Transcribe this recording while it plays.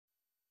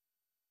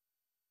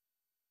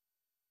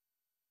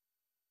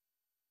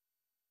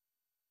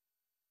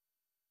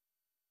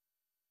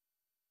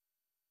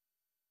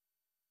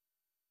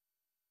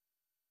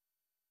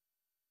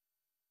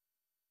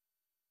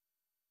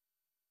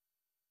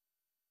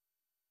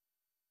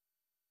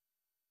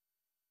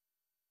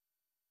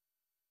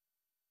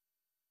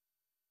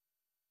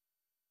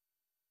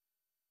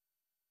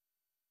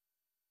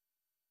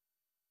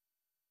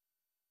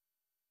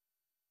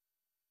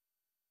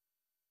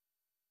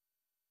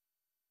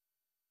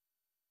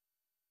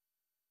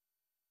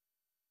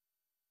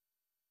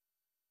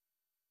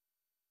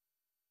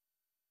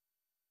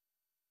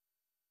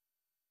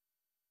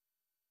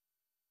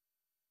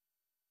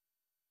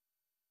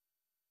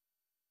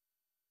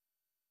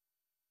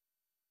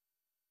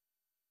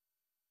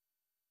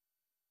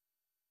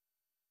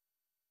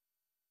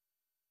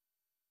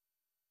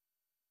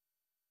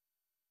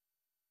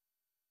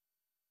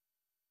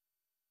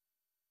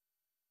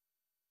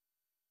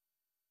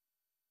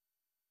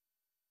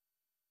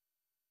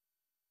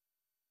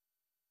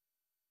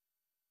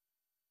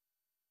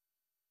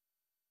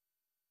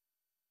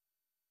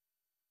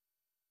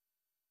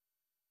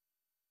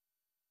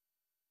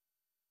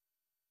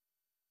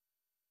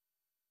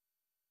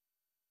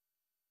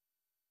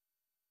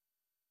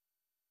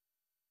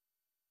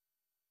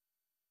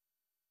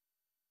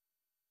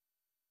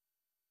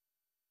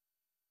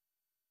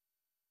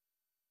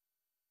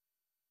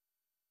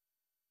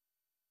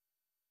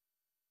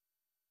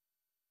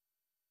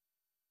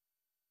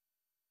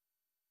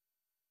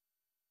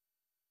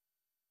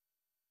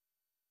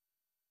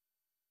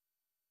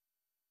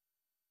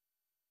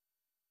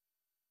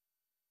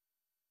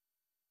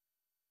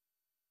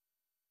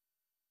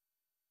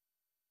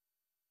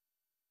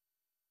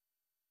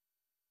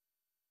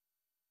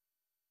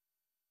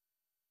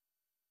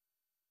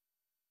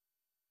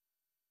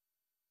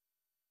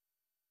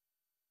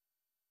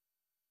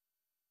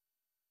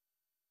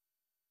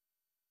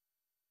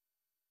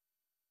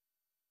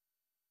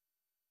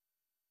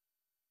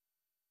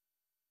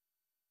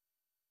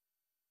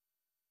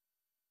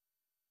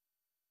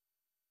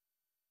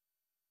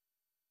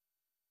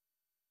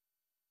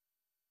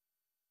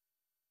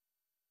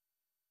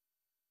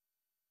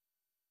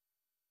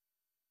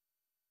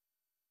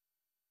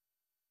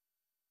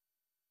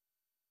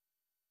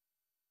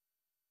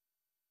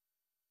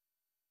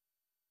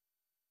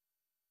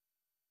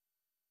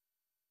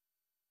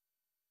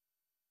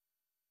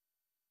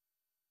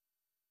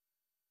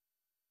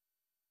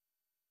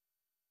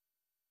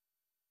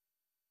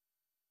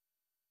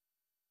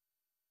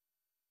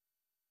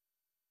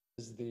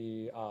is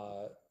the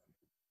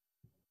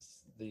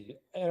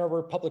Ann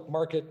Arbor Public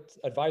Market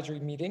Advisory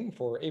Meeting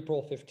for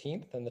April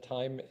 15th, and the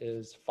time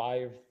is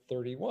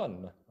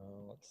 5:31.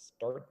 Let's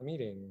start the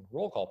meeting.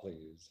 Roll call,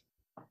 please.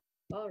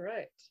 All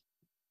right.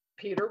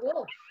 Peter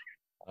Wolf.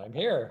 I'm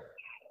here.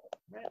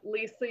 Right.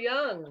 Lisa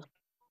Young.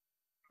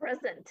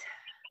 Present.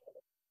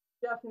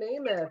 Jeff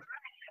Namath.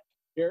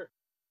 Here.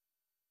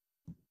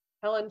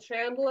 Helen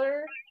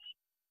Chandler.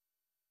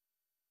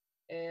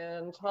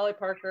 And Holly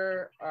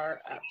Parker are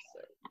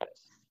absent.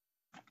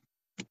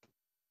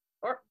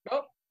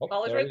 Oh,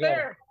 Holly's right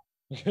there.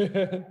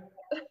 Saved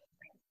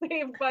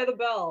by the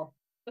bell.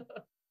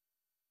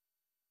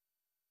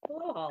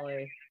 Hello,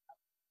 Holly.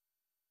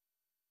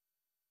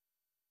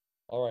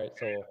 All right,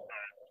 so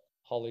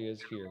Holly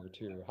is here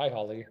too. Hi,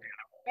 Holly.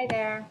 Hi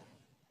there.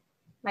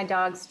 My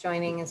dog's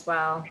joining as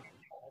well.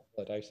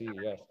 But I see,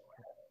 yes.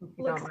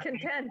 Looks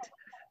content.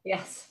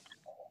 Yes.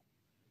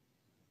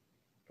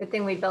 Good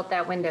thing we built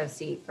that window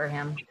seat for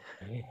him.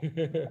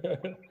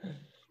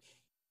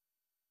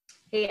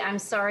 Hey, I'm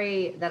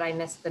sorry that I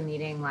missed the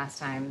meeting last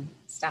time.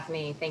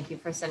 Stephanie, thank you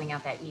for sending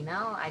out that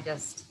email. I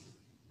just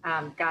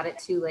got it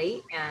too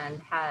late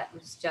and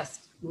was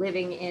just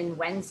living in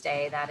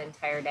Wednesday that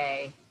entire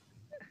day.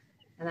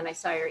 And then I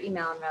saw your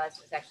email and realized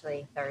it was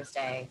actually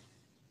Thursday.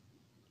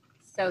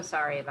 So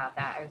sorry about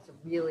that. I was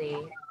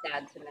really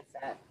sad to miss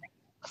it.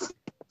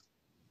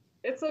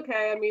 It's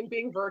okay. I mean,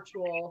 being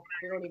virtual,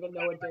 we don't even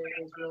know what day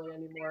it is really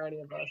anymore,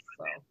 any of us.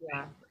 So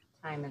yeah,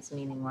 time is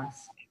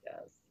meaningless.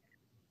 Yes.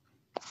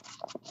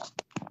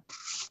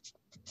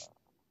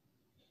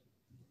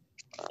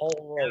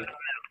 All right.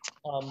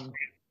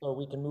 So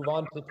we can move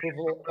on to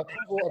approval of the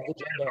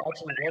agenda.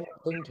 Actually, one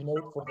thing to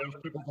note for those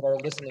people that are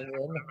listening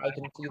in, I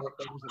can see that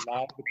there's a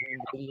lag between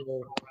the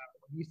video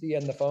you see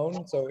and the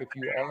phone. So if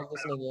you are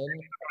listening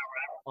in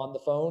on the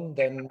phone,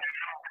 then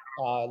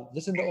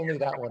listen to only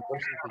that one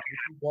versus the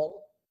YouTube one,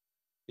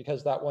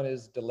 because that one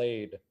is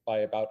delayed by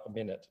about a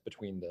minute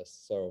between this.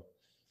 So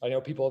I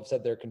know people have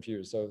said they're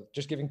confused. So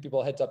just giving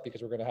people a heads up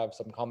because we're going to have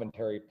some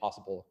commentary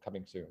possible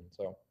coming soon.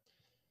 So.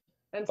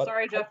 And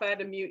sorry, Jeff, I had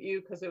to mute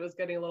you because it was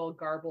getting a little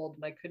garbled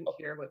and I couldn't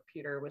hear what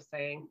Peter was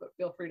saying, but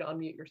feel free to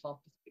unmute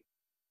yourself to speak.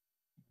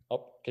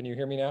 Oh, can you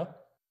hear me now?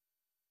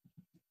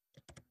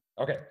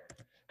 Okay,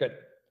 good.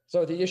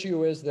 So the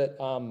issue is that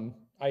some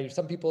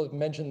people have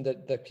mentioned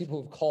that the people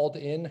who've called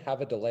in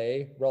have a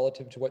delay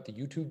relative to what the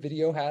YouTube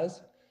video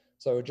has.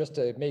 So just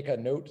to make a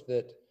note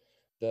that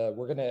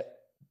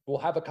we'll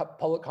have a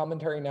public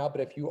commentary now,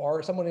 but if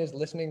someone is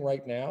listening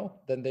right now,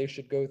 then they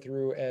should go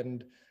through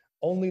and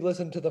only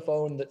listen to the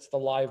phone that's the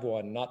live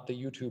one, not the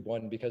YouTube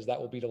one, because that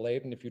will be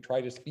delayed. And if you try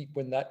to speak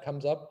when that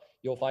comes up,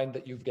 you'll find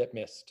that you get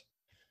missed.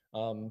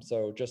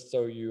 So just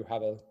so you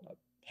have a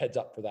heads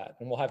up for that.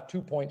 And we'll have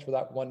 2 points for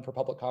that, one for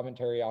public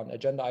commentary on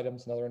agenda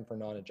items, another one for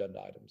non-agenda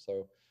items.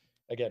 So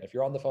again, if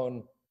you're on the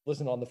phone,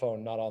 listen on the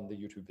phone, not on the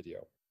YouTube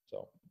video.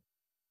 So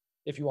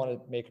if you want to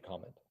make a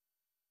comment.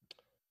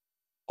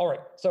 All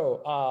right,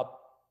 so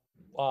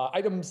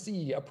item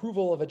C,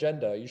 approval of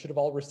agenda. You should have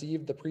all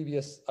received the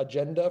previous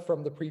agenda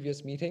from the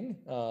previous meeting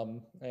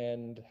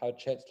and had a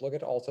chance to look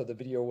at it. Also, the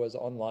video was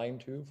online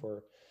too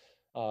for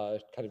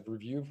kind of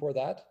review for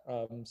that.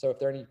 So if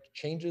there are any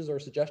changes or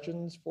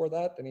suggestions for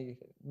that, any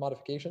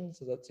modifications,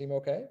 does that seem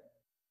okay?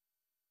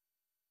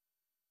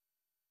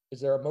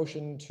 Is there a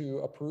motion to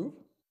approve?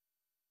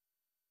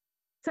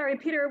 Sorry,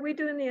 Peter, are we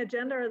doing the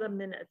agenda or the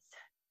minutes?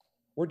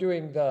 We're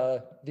doing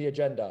the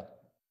agenda.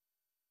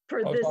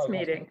 For this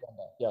meeting.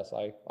 Yes,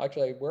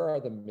 where are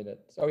the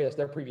minutes? Oh yes,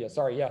 they're previous,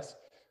 sorry, yes.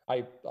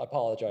 I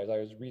apologize, I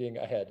was reading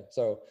ahead.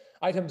 So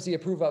item C,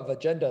 approve of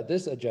agenda,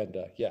 this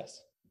agenda,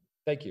 yes.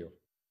 Thank you.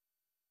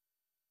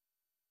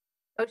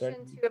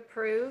 Motion to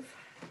approve.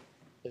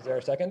 Is there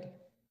a second?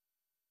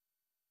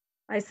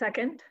 I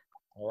second.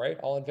 All right,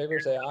 all in favor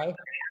say aye.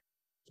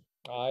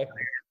 Aye.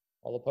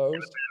 All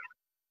opposed?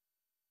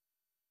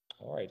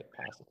 All right, it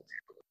passes.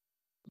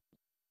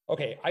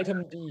 Okay,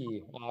 item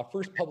D,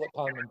 first public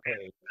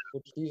commentary,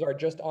 which these are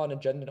just on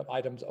agenda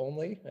items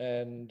only,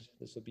 and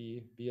this will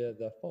be via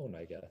the phone,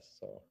 I guess.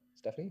 So,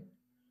 Stephanie?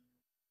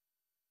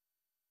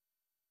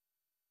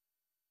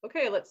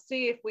 Okay, let's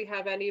see if we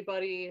have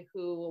anybody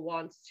who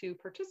wants to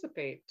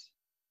participate.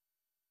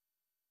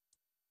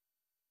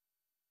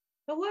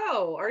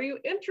 Hello, are you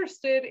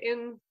interested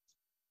in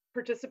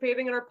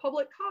participating in our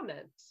public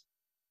comment?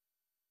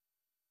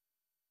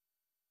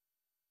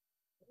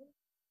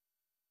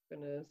 I'm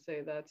gonna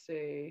say that's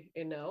a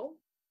no.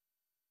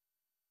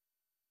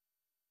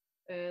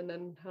 And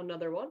then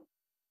another one.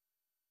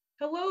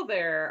 Hello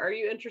there, are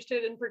you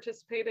interested in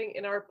participating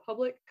in our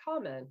public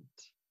comment?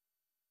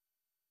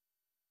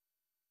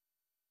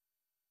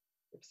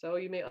 If so,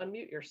 you may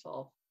unmute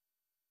yourself.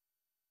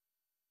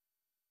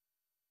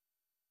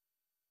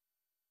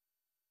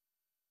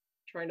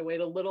 Trying to wait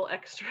a little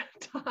extra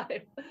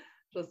time,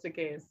 just in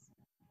case.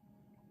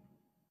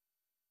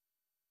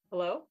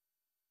 Hello?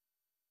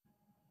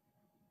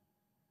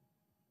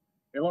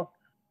 Hello?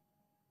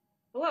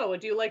 Hello,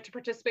 would you like to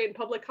participate in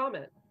public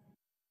comment?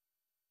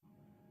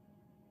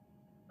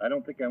 I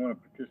don't think I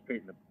want to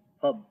participate in the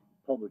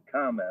public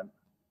comment.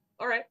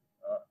 All right,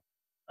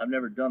 I've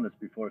never done this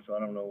before, so I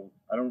don't know.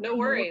 I don't no know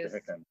what worries. the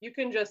heck I'm. You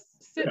can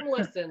just sit and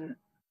listen.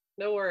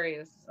 No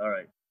worries. All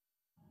right.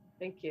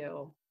 Thank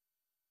you.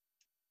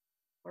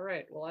 All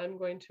right, well, I'm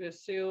going to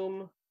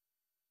assume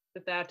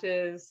that that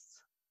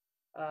is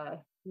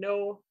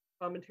no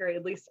commentary,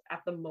 at least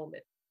at the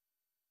moment.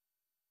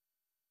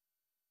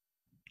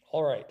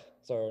 All right,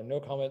 so no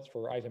comments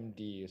for item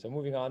D. So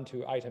moving on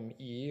to item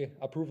E,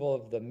 approval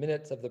of the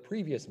minutes of the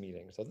previous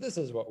meeting. So this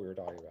is what we were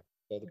talking about.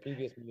 So the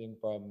previous meeting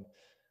from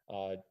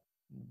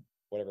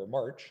whatever,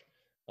 March,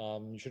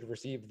 you should have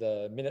received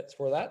the minutes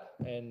for that.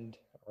 And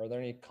are there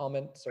any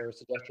comments or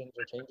suggestions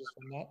or changes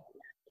from that?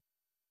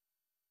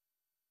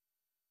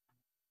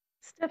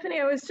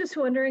 Stephanie, I was just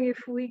wondering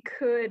if we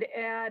could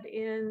add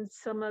in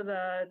some of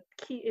the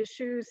key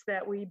issues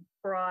that we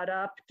brought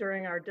up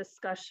during our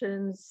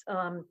discussions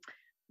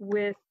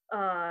with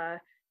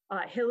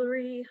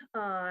Hillary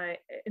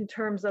in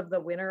terms of the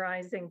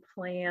winterizing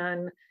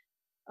plan.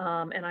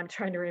 And I'm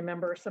trying to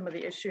remember some of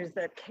the issues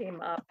that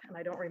came up, and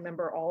I don't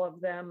remember all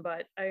of them,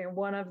 but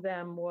one of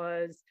them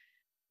was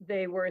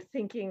they were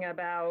thinking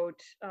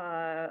about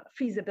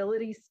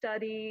feasibility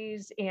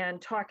studies and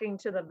talking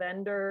to the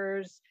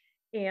vendors.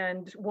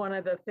 And one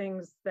of the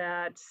things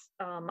that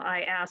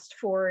I asked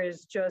for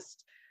is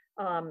just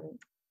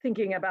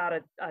thinking about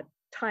a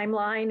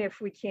timeline.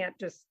 If we can't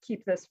just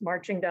keep this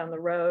marching down the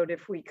road,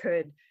 if we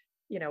could,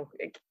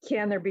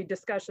 can there be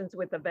discussions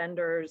with the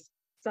vendors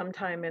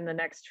sometime in the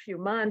next few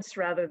months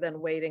rather than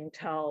waiting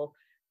till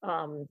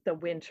the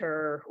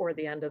winter or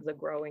the end of the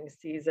growing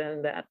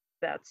season, that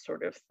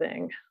sort of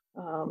thing.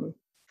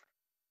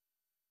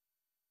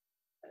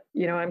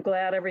 I'm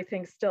glad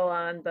everything's still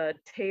on the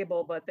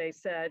table, but they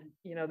said,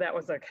 that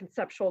was a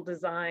conceptual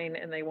design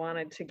and they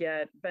wanted to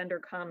get vendor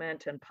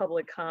comment and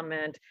public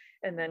comment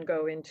and then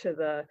go into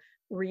the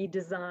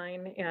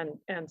redesign.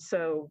 And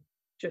so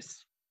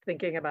just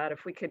thinking about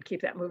if we could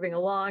keep that moving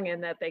along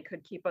and that they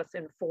could keep us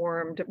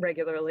informed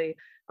regularly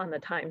on the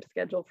time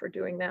schedule for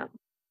doing that.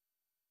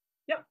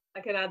 Yep,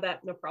 I can add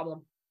that, no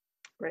problem.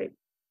 Great.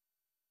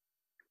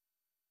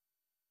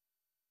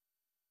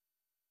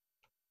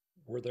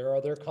 Were there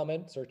other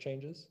comments or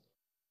changes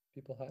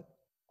people had?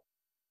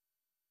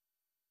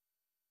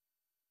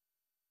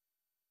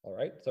 All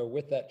right, so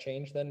with that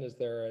change then, is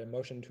there a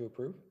motion to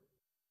approve?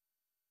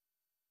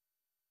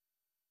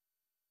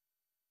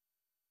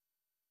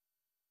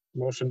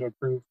 Motion to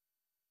approve.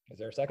 Is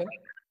there a second?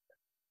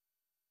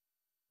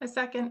 A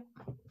second.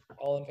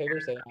 All in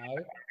favor, say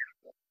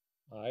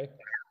aye. Aye.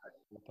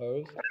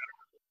 Opposed?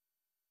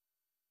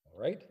 All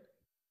right.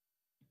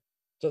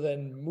 So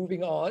then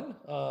moving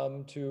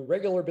on to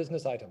regular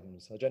business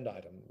items, agenda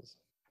items.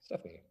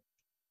 Stephanie.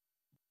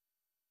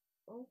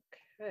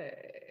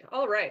 Okay,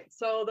 all right.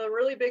 So the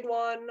really big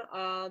one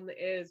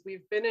is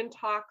we've been in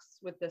talks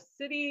with the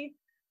city.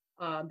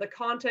 The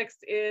context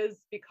is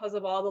because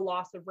of all the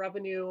loss of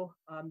revenue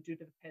due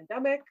to the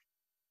pandemic.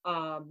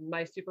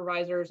 My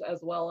supervisors, as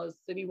well as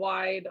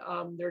citywide,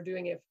 they're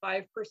doing a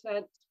 5%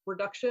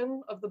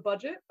 reduction of the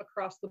budget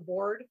across the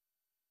board.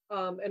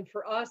 And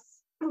for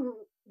us,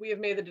 we have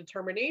made the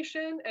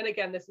determination, and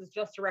again, this is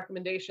just a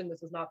recommendation.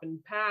 This has not been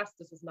passed.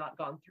 This has not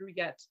gone through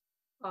yet.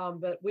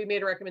 But we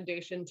made a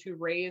recommendation to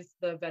raise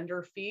the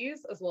vendor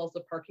fees as well as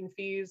the parking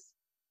fees.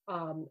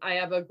 I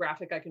have a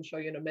graphic I can show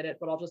you in a minute,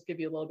 but I'll just give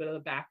you a little bit of the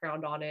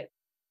background on it.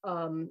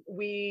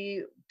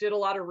 We did a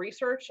lot of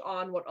research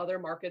on what other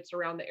markets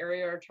around the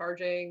area are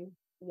charging,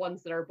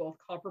 ones that are both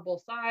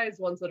comparable size,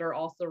 ones that are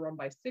also run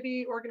by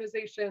city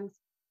organizations,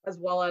 as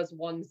well as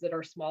ones that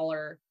are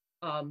smaller,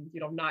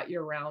 not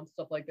year round,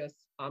 stuff like this.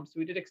 So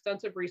we did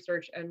extensive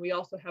research, and we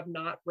also have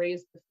not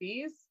raised the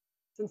fees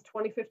since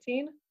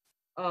 2015.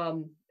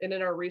 And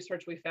in our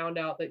research, we found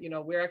out that,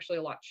 we're actually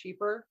a lot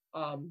cheaper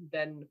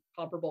than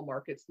comparable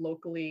markets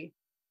locally.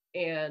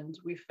 And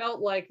we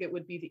felt like it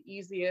would be the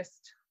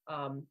easiest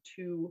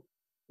to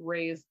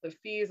raise the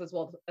fees as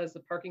well as the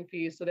parking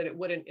fees so that it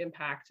wouldn't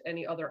impact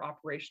any other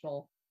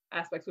operational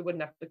aspects. We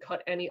wouldn't have to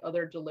cut any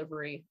other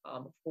delivery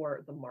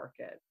for the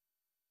market.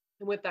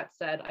 And with that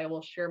said, I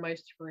will share my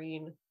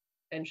screen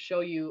and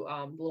show you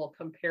the little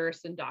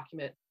comparison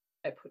document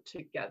I put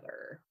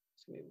together.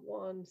 Just give me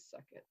 1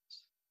 second.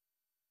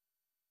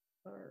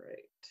 All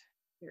right,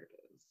 here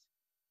it is.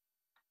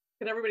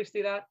 Can everybody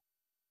see that?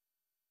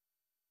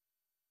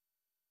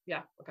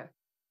 Yeah, okay.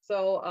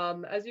 So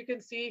as you can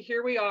see,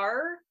 here we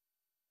are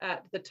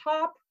at the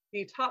top.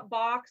 The top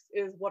box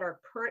is what our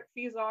current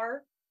fees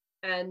are,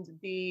 and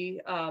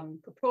the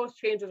proposed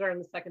changes are in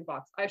the second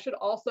box. I should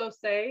also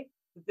say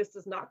that this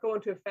does not go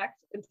into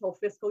effect until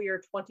fiscal year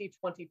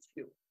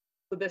 2022.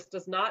 So this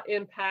does not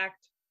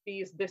impact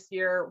fees this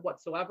year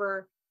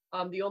whatsoever.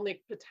 The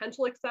only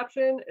potential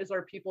exception is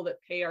our people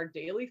that pay our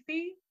daily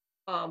fee,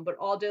 but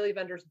all daily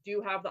vendors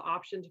do have the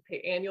option to pay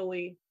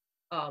annually.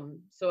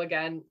 So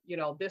again,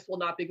 this will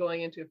not be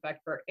going into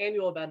effect for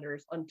annual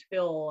vendors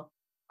until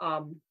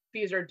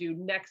fees are due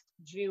next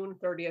June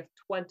 30th,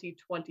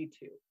 2022.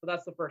 So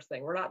that's the first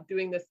thing. We're not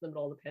doing this in the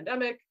middle of the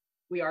pandemic.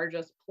 We are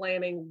just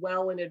planning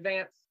well in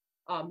advance,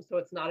 so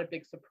it's not a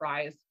big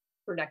surprise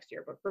for next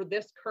year. But for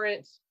this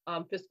current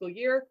fiscal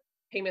year,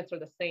 payments are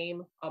the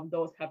same.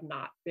 Those have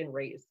not been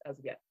raised as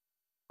of yet.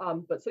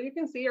 But so you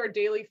can see our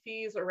daily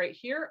fees are right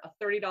here,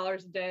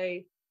 $30 a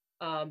day.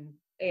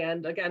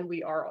 And again,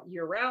 we are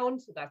year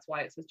round, so that's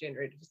why it says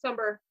January to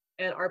December.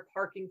 And our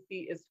parking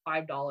fee is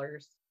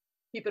 $5.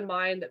 Keep in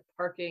mind that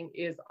parking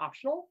is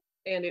optional,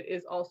 and it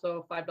is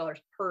also $5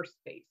 per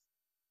space.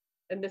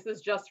 And this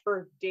is just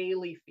for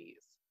daily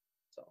fees.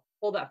 So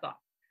hold that thought.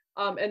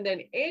 And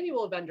then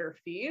annual vendor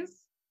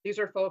fees. These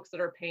are folks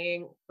that are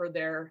paying for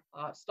their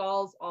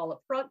stalls all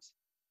up front.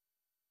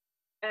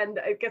 And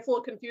it gets a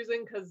little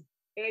confusing because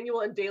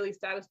annual and daily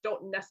status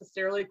don't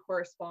necessarily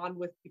correspond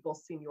with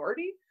people's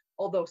seniority,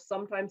 although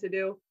sometimes they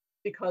do,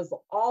 because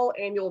all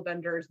annual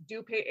vendors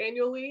do pay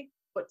annually,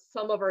 but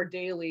some of our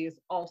dailies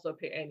also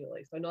pay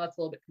annually. So I know that's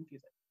a little bit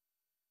confusing.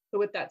 So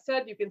with that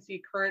said, you can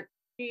see current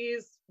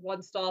fees: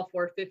 1 stall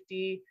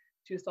 $450,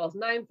 2 stalls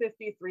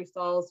 $950, 3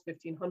 stalls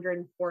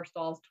 $1,500, 4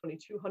 stalls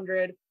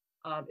 $2,200.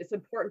 It's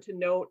important to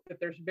note that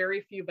there's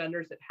very few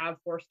vendors that have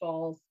 4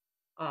 stalls.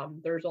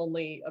 There's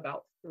only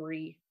about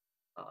 3.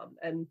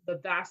 And the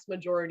vast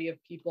majority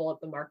of people at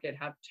the market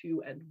have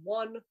 2 and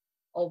 1,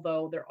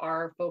 although there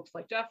are folks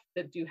like Jeff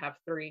that do have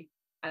 3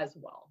 as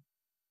well.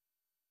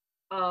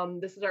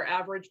 This is our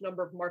average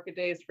number of market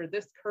days for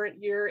this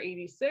current year: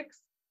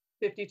 86,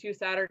 52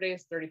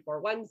 Saturdays, 34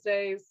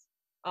 Wednesdays.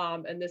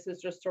 And this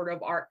is just sort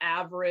of our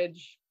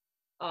average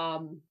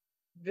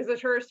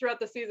visitors throughout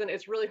the season.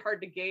 It's really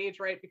hard to gauge,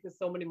 right? Because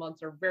so many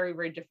months are very,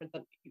 very different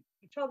than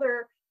each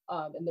other.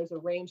 And there's a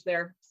range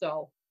there.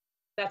 So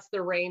that's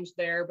the range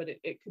there, but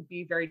it could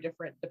be very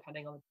different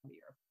depending on the time of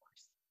year, of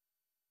course.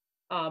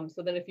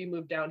 So then if you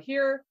move down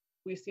here,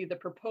 we see the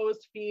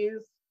proposed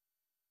fees.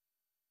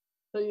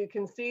 So you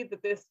can see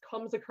that this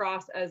comes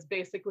across as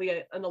basically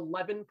an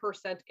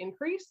 11%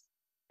 increase.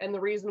 And the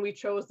reason we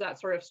chose that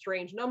sort of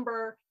strange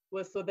number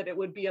was so that it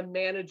would be a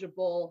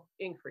manageable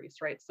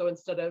increase, right? So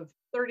instead of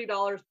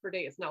 $30 per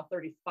day, it's now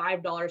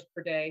 $35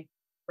 per day,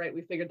 right?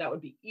 We figured that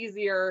would be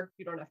easier.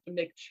 You don't have to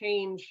make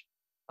change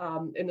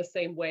in the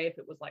same way if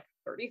it was like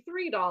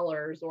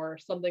 $33 or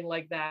something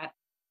like that.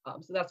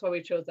 So that's why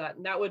we chose that.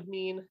 And that would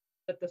mean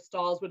that the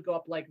stalls would go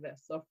up like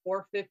this. So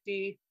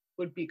 $450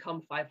 would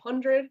become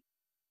 $500,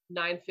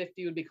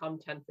 $950 would become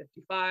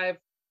 $1055,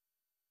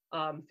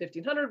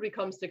 $1,500 would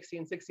become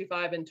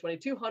 $1,665, and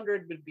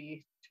 $2,200 would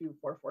be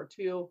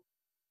 $2,442,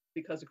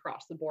 because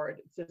across the board,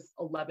 it's this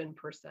 11%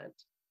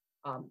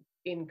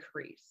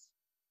 increase.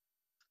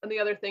 And the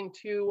other thing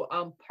too,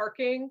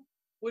 parking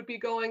would be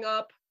going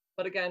up,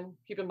 but again,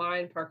 keep in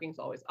mind, parking is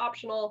always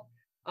optional.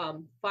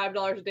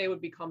 $5 a day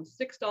would become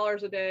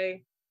 $6 a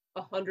day.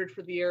 100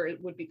 for the year,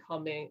 it would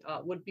become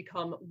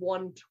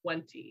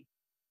 $120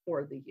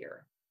 for the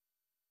year.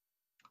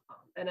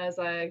 And as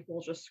I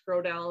will just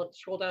scroll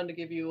down to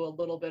give you a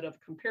little bit of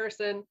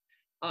comparison.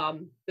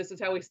 This is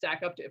how we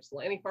stack up to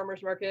Ypsilanti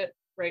Farmers Market,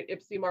 right?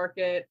 Ypsi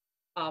Market,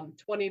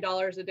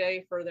 $20 a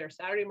day for their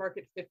Saturday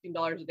market,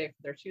 $15 a day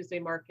for their Tuesday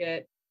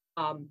market.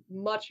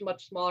 Much,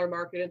 much smaller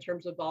market in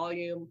terms of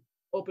volume,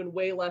 open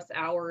way less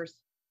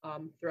hours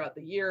throughout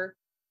the year.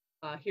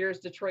 Here's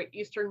Detroit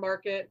Eastern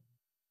Market.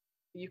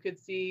 You could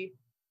see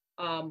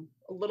a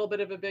little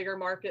bit of a bigger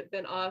market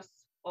than us,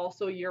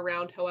 also year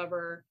round,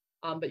 however,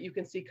 but you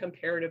can see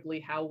comparatively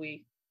how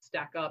we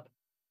stack up,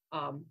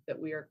 that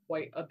we are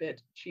quite a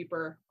bit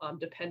cheaper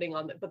depending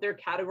on but their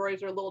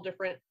categories are a little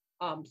different.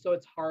 So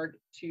it's hard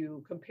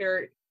to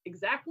compare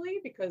exactly,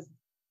 because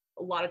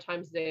a lot of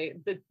times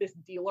this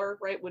dealer,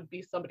 right, would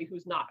be somebody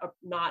who's not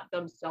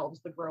themselves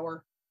the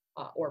grower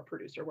or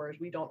producer, whereas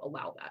we don't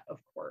allow that,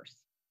 of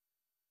course.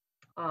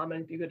 And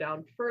if you go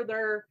down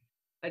further,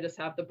 I just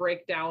have the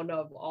breakdown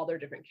of all their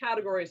different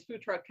categories: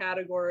 food truck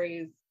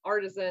categories,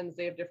 artisans.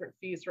 They have different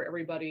fees for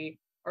everybody.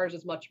 Ours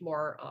is much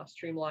more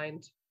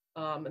streamlined.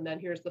 And then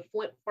here's the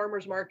Flint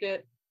Farmers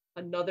Market,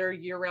 another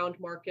year-round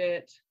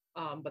market,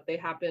 but they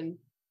happen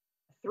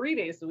 3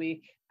 days a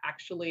week,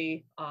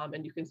 actually,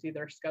 and you can see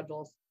their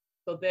schedules.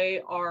 So they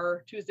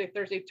are Tuesday,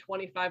 Thursday,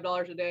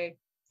 $25 a day,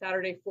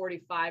 Saturday,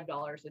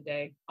 $45 a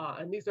day,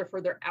 and these are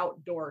for their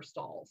outdoor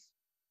stalls,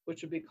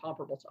 which would be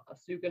comparable to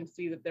us. So you can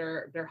see that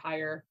they're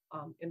higher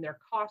in their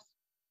costs,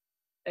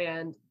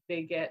 and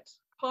they get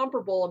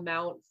comparable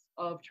amounts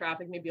of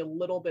traffic, maybe a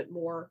little bit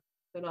more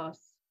than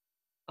us.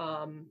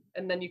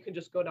 And then you can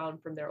just go down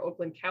from there.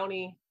 Oakland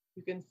County,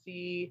 you can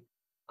see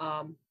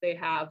they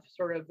have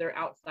sort of their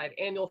outside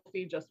annual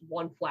fee, just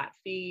one flat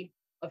fee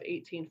of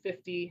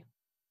 $1,850.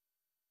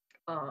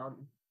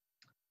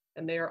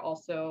 And they are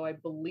also, I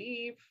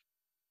believe,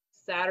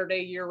 Saturday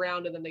year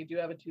round, and then they do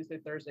have a Tuesday,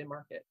 Thursday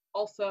market.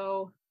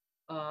 Also,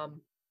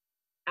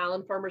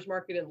 Allen Farmers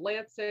Market in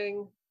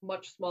Lansing,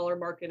 much smaller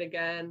market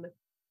again.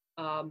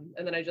 And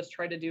then I just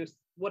tried to do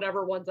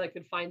whatever ones I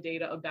could find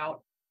data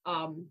about.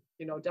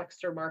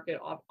 Dexter Market,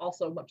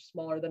 also much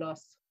smaller than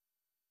us.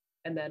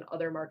 And then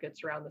other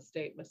markets around the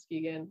state.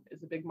 Muskegon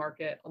is a big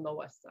market on the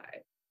west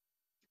side.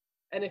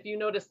 And if you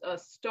notice a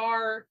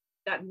star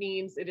that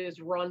means it is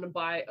run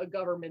by a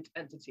government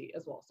entity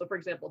as well. So for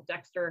example,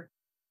 Dexter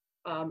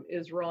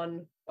is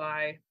run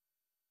by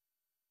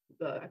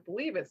I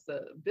believe it's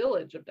the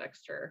village of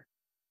Dexter.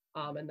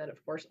 And then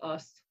of course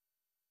us.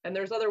 And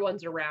there's other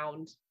ones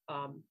around,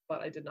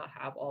 but I did not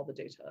have all the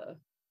data.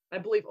 I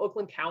believe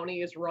Oakland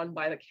County is run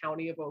by the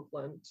County of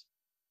Oakland.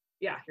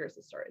 Yeah, here's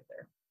the story right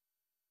there.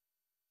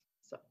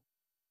 So,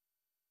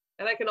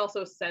 and I can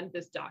also send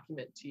this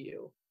document to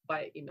you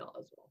by email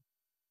as well.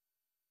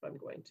 If I'm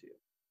going to.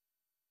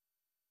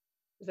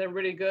 Is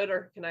everybody good,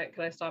 or can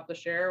I stop the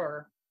share,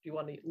 or do you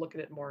want to look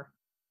at it more?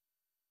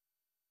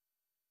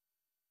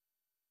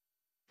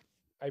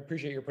 I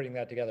appreciate you putting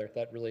that together.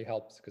 That really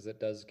helps because it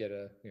does get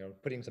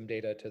putting some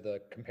data to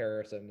the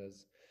comparison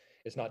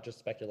it's not just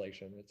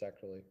speculation, it's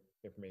actually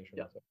information.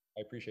 Yeah. So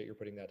I appreciate you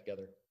putting that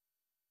together.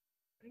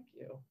 Thank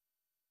you.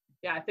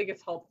 Yeah, I think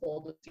it's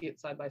helpful to see it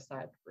side by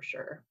side for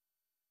sure.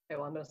 Okay,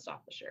 well, I'm going to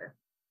stop the share.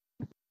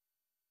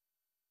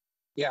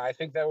 Yeah, I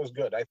think that was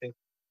good. I think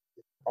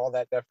all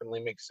that definitely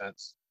makes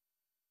sense,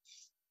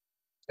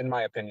 in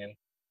my opinion.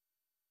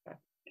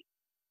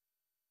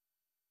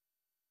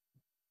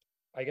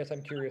 I guess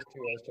I'm curious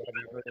too as to have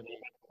you heard any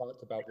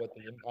thoughts about what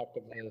the impact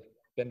of the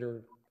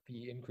vendor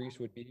fee increase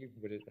would be?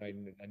 Would it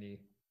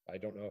I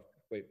don't know if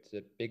it's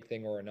a big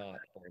thing or not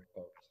for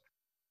folks.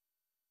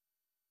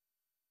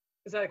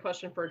 Is that a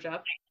question for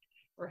Jeff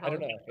or Helen? I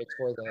don't know. It's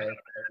for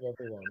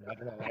everyone. I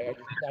don't know.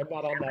 I'm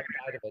not on that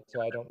side of it,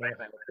 so I don't know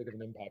how big of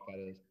an impact that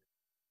is.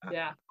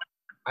 Yeah.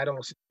 I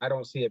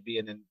don't see it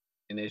being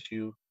an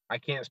issue. I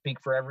can't speak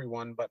for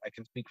everyone, but I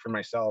can speak for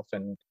myself,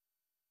 and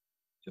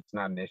it's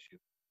not an issue.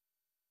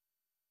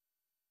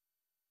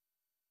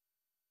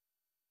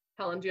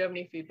 Helen, do you have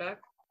any feedback?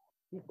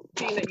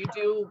 Being that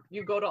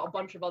you go to a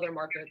bunch of other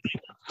markets,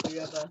 so you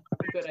have a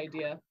good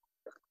idea.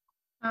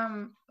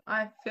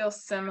 I feel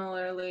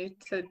similarly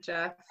to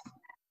Jeff.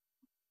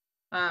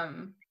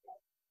 And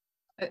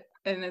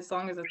as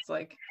long as it's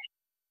like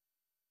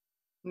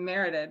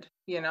merited,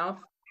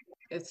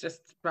 it's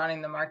just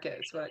running the market,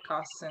 it's what it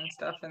costs and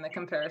stuff, and the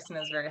comparison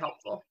is very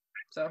helpful.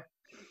 So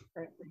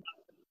right.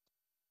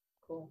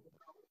 Cool.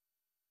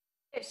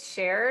 It's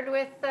shared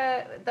with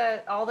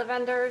all the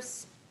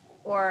vendors,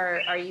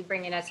 or are you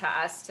bringing it to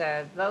us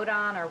to vote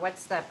on, or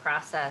what's the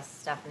process,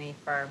 Stephanie,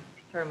 for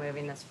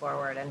moving this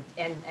forward?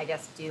 And I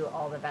guess, do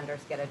all the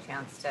vendors get a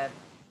chance to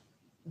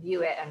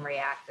view it and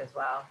react as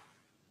well?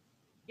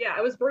 Yeah,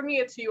 I was bringing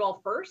it to you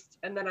all first,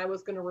 and then I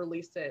was going to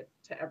release it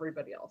to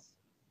everybody else,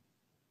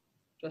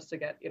 just to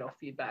get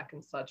feedback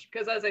and such.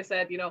 Because as I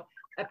said,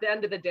 at the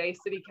end of the day,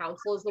 City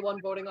Council is the one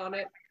voting on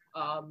it.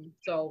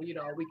 So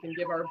we can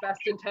give our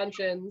best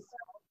intentions,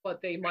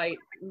 but they might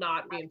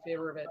not be in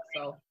favor of it.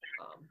 So,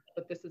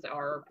 but this is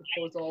our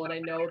proposal, and I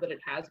know that it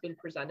has been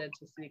presented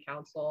to City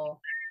Council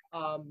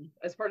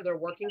as part of their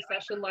working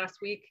session last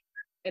week,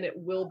 and it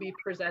will be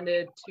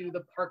presented to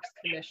the Parks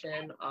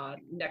Commission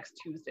next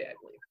Tuesday, I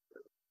believe.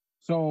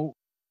 So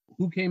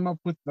who came up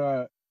with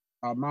the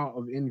amount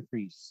of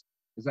increase?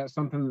 Is that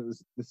something that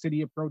the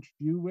city approached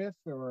you with,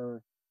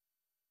 or?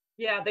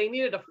 Yeah, they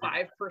needed a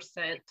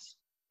 5%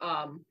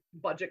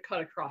 budget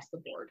cut across the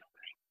board.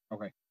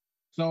 Okay.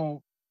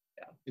 So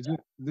yeah.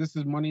 This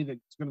is money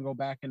that's going to go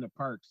back into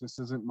parks. This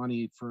isn't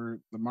money for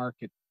the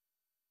market.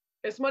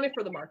 It's money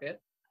for the market.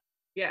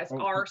 Yeah, it's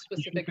our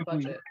specific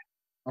budget.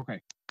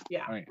 Okay.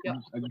 Yeah. All right. Yep.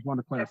 I just want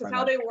to clarify. That's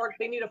how they work.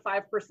 They need a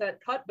 5%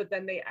 cut, but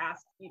then they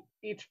ask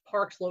each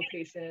parks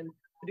location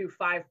to do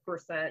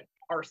 5%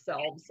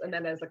 ourselves, and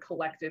then as a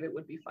collective, it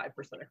would be 5%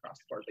 across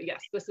the board. But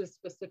yes, this is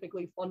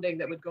specifically funding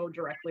that would go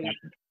directly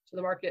to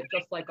the market,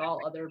 just like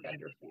all other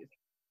vendor fees.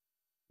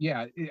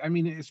 Yeah, I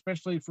mean,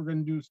 especially if we're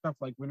going to do stuff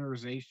like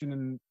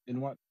winterization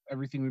and what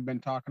everything we've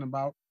been talking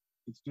about,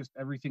 it's just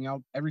everything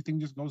else. Everything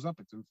just goes up.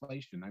 It's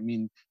inflation. I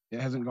mean,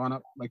 it hasn't gone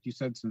up, like you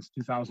said, since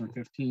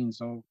 2015.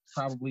 So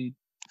probably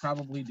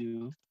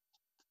do.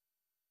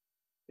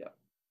 Yeah.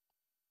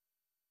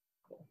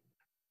 Cool.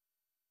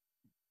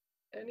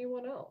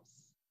 Anyone else?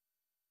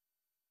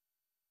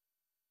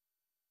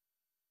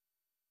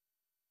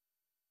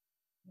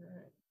 All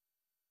right.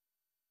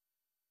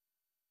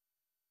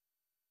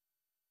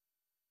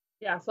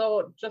 Yeah,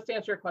 so just to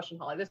answer your question,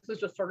 Holly, this is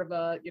just sort of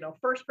a,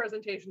 first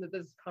presentation that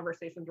this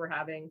conversations we're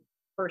having,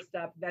 first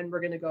step, then we're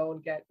going to go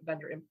and get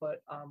vendor input,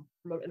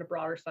 promote in a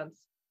broader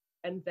sense.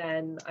 And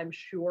then I'm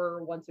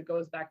sure once it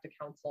goes back to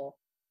council,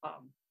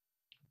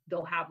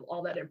 they'll have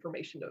all that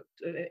information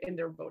in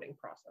their voting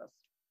process.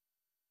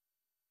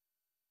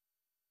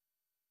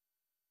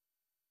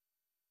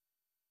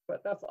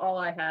 But that's all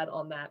I had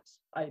on that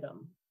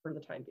item for the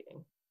time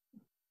being.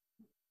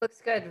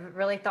 Looks good,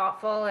 really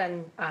thoughtful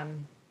and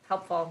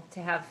helpful to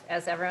have,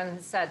 as everyone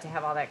has said, to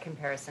have all that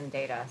comparison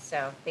data.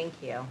 So thank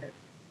you.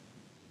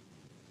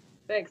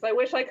 Thanks. I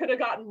wish I could have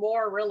gotten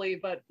more, really,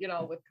 but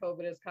with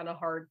COVID, it's kind of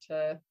hard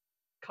to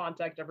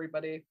contact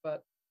everybody.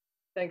 But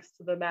thanks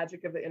to the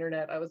magic of the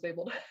internet, I was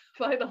able to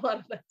find a lot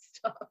of that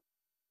stuff.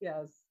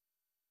 Yes,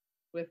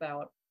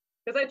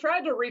 because I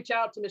tried to reach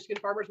out to Michigan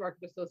Farmers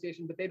Market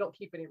Association, but they don't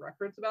keep any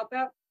records about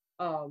that.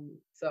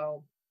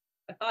 So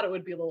I thought it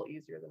would be a little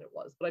easier than it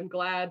was, but I'm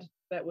glad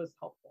that was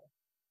helpful.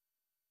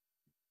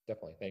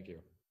 Definitely, thank you.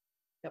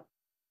 Yep.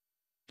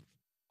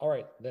 All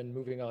right, then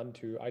moving on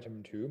to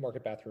item 2,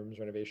 market bathrooms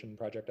renovation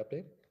project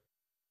update.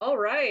 All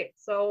right,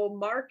 so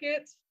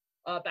market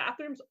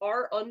bathrooms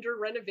are under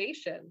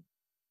renovation.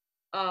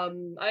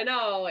 I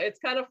know it's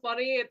kind of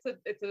funny.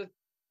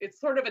 It's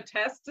sort of a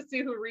test to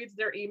see who reads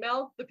their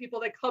email. The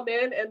people that come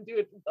in and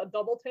do a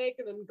double take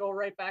and then go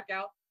right back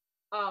out.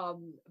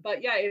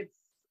 But yeah,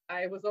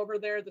 I was over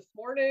there this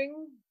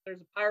morning.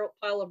 There's a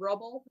pile of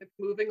rubble. It's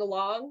moving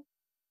along.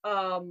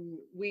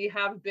 We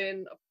have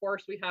been, of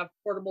course, we have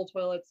portable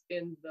toilets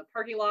in the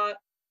parking lot,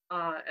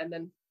 and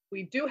then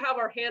we do have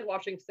our hand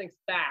washing sinks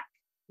back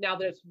now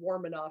that it's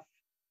warm enough.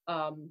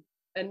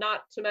 And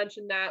not to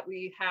mention that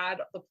we had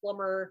the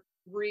plumber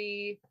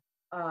reconfigure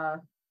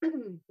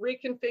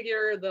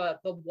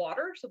the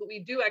water so that we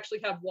do actually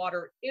have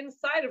water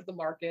inside of the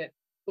market,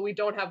 but we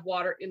don't have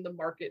water in the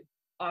market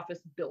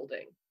office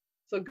building.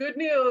 So good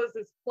news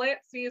is plant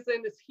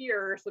season is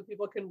here, so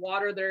people can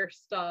water their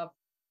stuff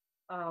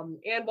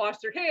and wash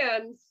their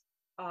hands,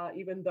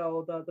 even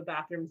though the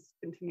bathrooms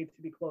continue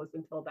to be closed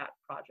until that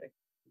project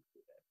is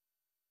completed.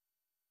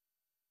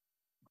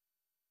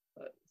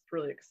 But it's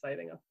really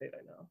exciting update,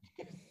 I know.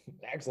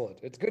 Excellent.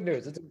 It's good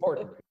news. It's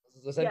important.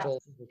 This is essential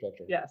Yes.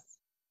 infrastructure. Yes.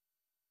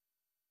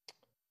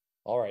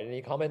 All right.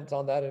 Any comments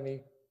on that?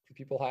 Any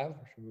people have?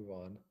 Or should we move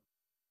on?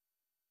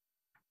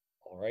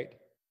 All right.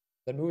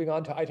 Then moving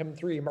on to item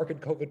 3,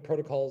 market COVID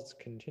protocols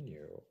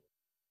continue.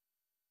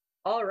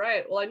 All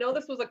right. Well, I know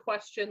this was a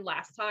question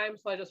last time,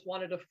 so I just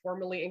wanted to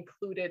formally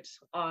include it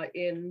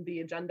in the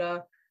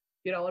agenda.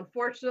 You know,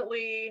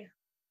 unfortunately,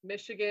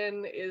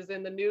 Michigan is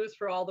in the news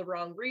for all the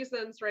wrong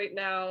reasons right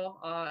now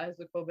as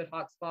a COVID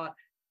hotspot.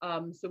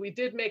 So we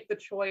did make the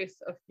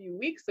choice a few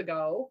weeks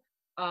ago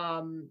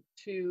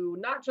to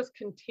not just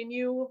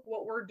continue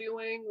what we're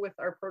doing with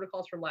our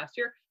protocols from last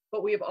year,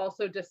 but we have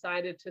also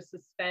decided to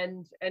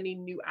suspend any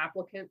new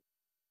applicants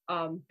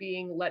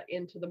being let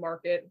into the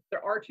market.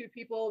 There are 2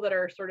 people that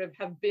are sort of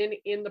have been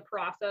in the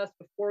process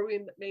before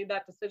we made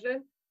that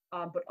decision,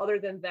 but other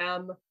than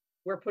them,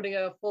 we're putting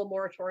a full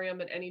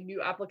moratorium on any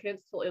new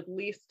applicants till at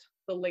least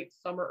the late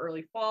summer,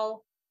 early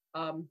fall.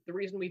 The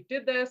reason we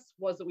did this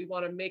was that we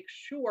want to make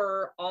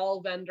sure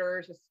all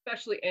vendors,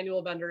 especially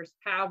annual vendors,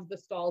 have the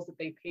stalls that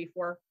they pay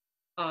for.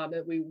 And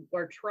we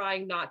are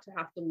trying not to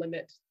have to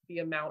limit the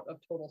amount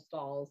of total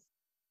stalls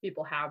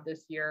people have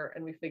this year.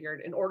 And we figured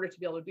in order to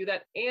be able to do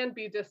that and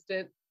be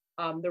distant,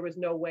 there was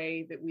no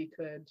way that we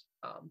could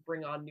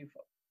bring on new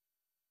folks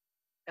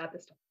at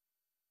this time.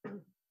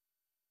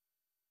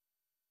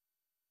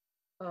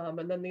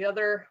 And then the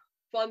other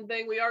fun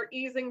thing, we are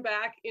easing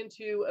back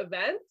into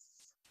events.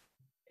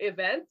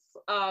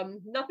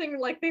 Nothing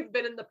like they've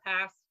been in the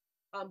past,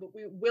 but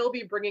we will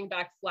be bringing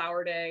back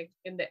Flower Day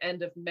in the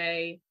end of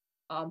May,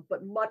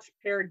 but much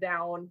pared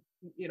down,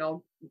 you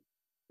know,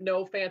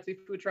 no fancy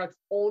food trucks,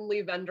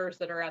 only vendors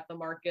that are at the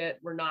market.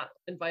 We're not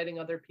inviting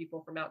other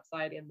people from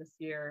outside in this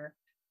year.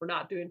 We're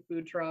not doing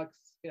food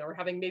trucks. You know, we're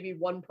having maybe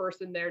one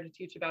person there to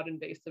teach about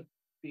invasive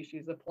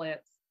species of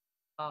plants,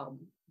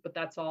 but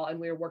that's all. And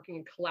we're working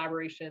in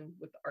collaboration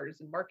with the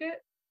artisan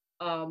market.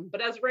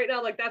 But as of right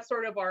now, like that's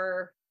sort of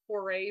our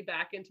foray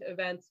back into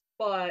events.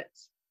 But,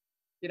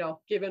 you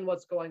know, given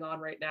what's going on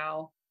right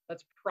now,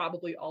 that's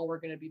probably all we're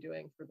going to be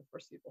doing for the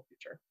foreseeable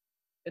future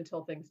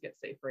until things get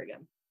safer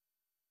again.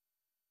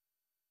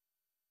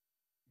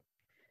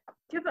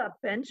 Do you have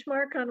a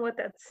benchmark on what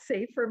that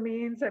safer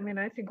means? I mean,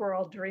 I think we're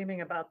all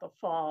dreaming about the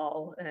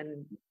fall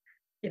and,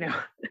 you know,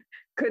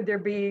 could there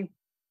be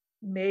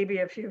maybe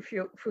a few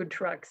food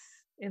trucks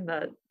in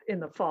the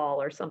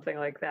fall or something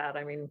like that?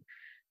 I mean,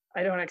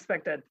 I don't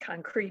expect a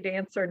concrete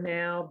answer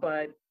now,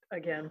 but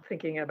again,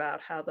 thinking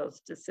about how those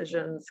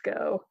decisions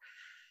go.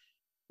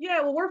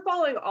 Yeah, well, we're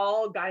following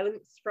all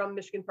guidance from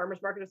Michigan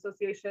Farmers Market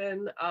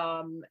Association,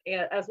 and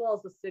as well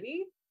as the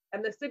city.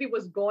 And the city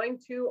was going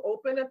to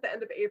open at the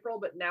end of April,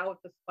 but now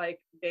with the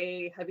spike,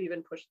 they have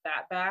even pushed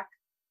that back.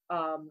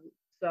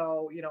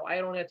 So, you know, I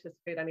don't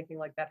anticipate anything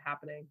like that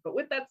happening. But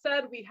with that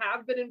said, we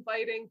have been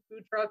inviting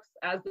food trucks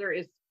as there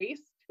is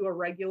space to a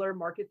regular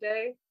market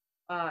day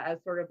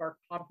as sort of our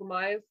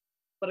compromise.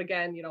 But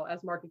again, you know,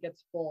 as market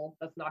gets full,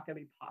 that's not going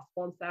to be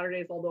possible on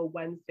Saturdays, although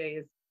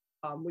Wednesdays,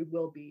 we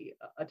will be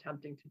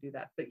attempting to do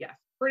that. But yes,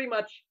 pretty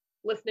much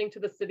listening to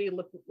the city,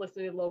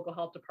 listening to the local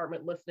health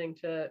department, listening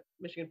to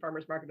Michigan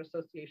Farmers Market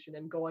Association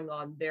and going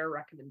on their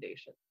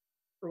recommendations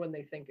for when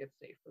they think it's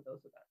safe for those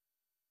events.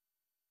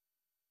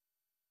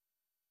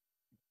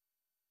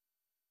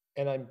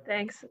 And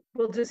Thanks.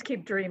 We'll just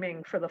keep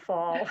dreaming for the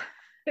fall.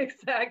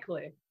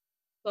 Exactly.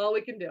 That's all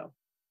we can do.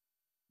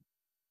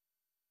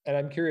 And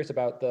I'm curious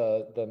about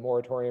the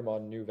moratorium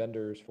on new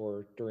vendors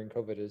for during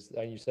COVID.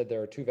 You said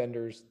there are 2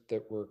 vendors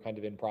that were kind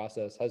of in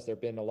process. Has there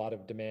been a lot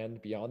of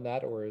demand beyond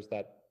that, or is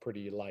that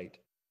pretty light?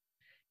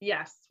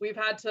 Yes, we've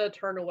had to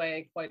turn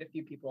away quite a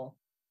few people.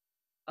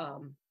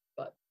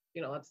 But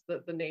you know, that's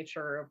the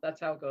nature of, that's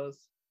how it goes.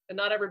 And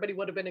not everybody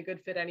would have been a good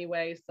fit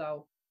anyway.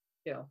 So,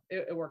 you know,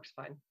 it works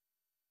fine.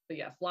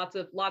 yes, lots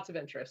of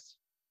interest,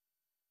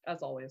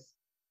 as always.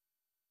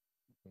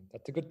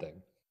 That's a good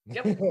thing.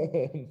 Yep.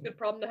 Good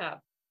problem to have,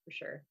 for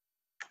sure.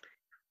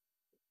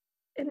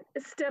 And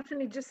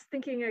Stephanie, just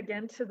thinking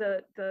again to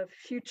the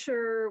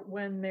future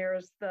when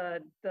there's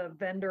the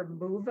vendor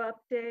move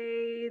up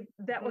day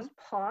that was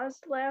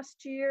paused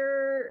last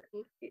year,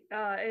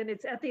 and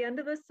it's at the end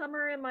of the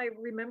summer. Am I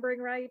remembering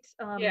right?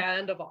 Yeah,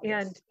 end of August.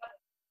 And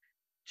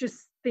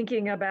just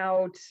thinking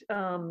about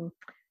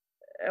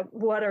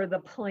what are the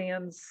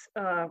plans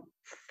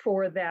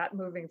for that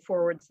moving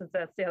forward, since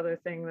that's the other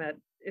thing that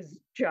is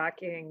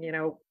jockeying,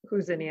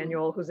 who's an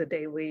annual, who's a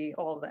daily,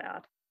 all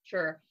that.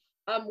 Sure.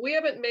 We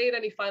haven't made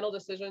any final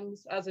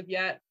decisions as of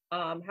yet.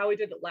 How we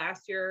did it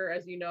last year,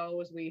 as you know,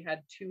 is we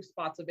had 2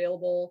 spots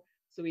available.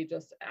 So we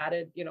just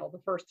added,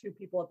 the first 2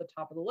 people at the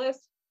top of the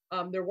list.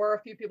 There were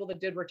a few people that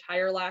did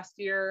retire last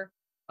year.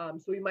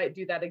 So we might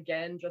do that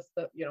again, just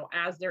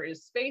as there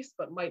is space,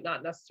 but might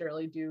not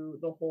necessarily do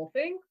the whole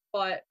thing.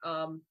 But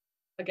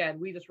again,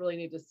 we just really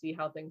need to see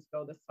how things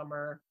go this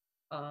summer,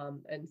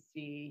 and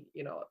see,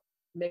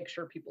 make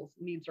sure people's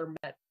needs are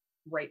met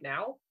right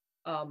now.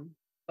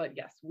 But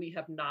yes, we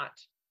have not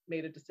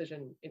made a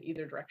decision in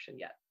either direction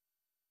yet.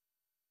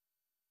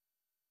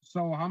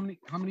 So how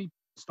many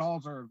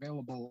stalls are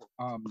available?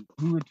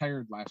 Who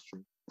retired last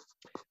year?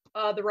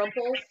 The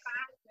Rumpels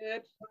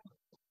did.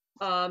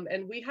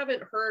 And we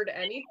haven't heard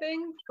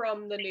anything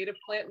from the native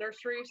plant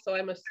nursery, so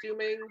I'm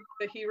assuming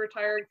that he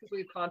retired, because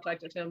we've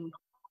contacted him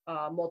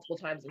multiple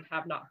times and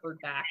have not heard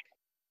back.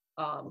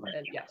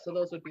 And yeah, so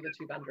those would be the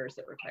 2 vendors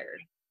that retired.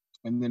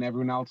 And then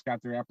everyone else got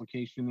their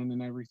application in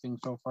and everything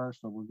so far,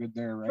 so we're good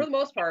there, right? For the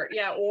most part,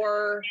 yeah.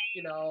 Or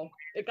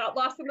it got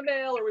lost in the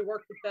mail, or we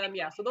worked with them.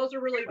 Yeah. So those are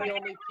really the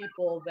only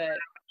people that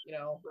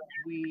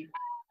we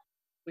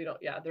don't.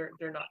 Yeah,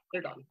 they're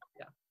done.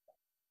 Yeah.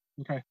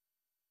 Okay.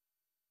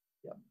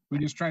 Yep. We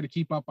just try to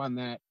keep up on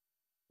that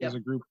as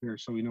Yep. a group here,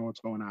 so we know what's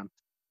going on.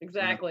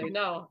 Exactly.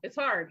 No, it's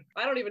hard.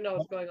 I don't even know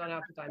what's going on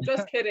half the time.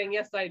 Just kidding.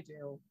 Yes, I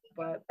do.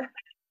 But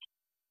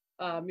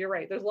you're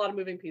right. There's a lot of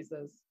moving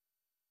pieces.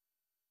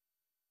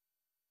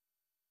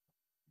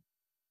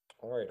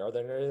 All right, are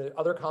there any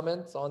other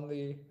comments on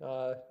the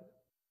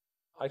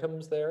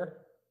items there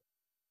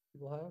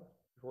people have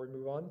before we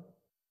move on?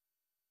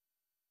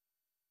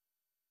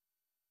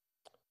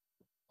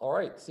 All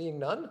right, seeing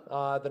none,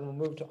 then we'll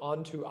move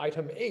on to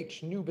item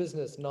H, new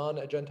business,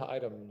 non-agenda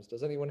items.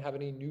 Does anyone have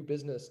any new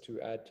business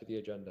to add to the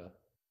agenda?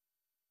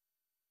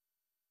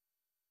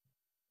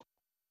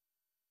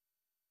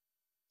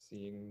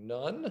 Seeing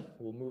none,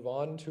 we'll move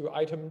on to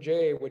item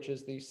J, which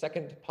is the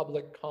second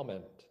public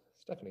comment.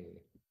 Stephanie.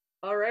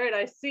 All right,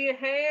 I see a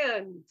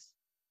hand.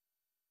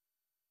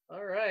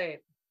 All right.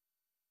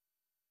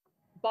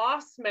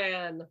 Boss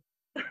man,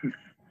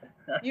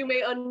 you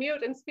may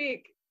unmute and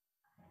speak.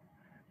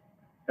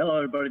 Hello,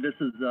 everybody. This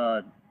is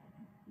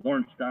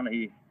Lawrence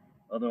Donahue,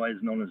 otherwise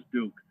known as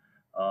Duke.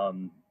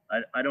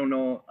 I don't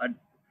know.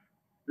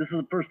 This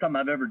is the first time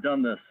I've ever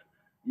done this.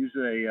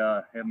 Usually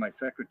I have my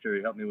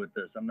secretary help me with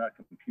this. I'm not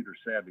computer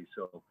savvy,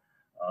 so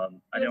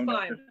I don't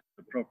know if this is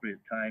the appropriate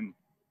time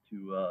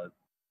to,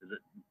 is it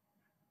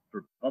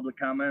for public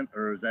comment,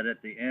 or is that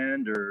at the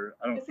end, or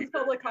I don't This see is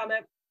public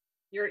comment.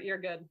 You're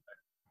good.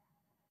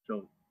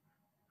 So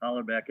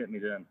holler back at me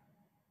then.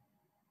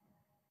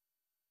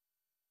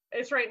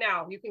 It's right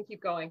now. You can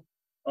keep going.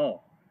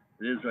 Oh,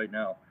 it is right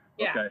now.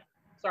 Yeah. Okay.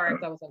 Sorry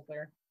if that was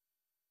unclear.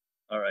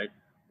 All right.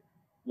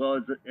 Well,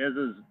 as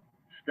is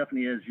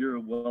Stephanie, as you're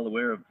well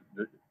aware of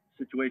the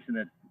situation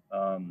that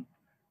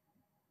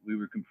we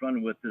were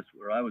confronted with this,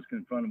 or I was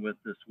confronted with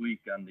this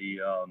week on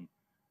the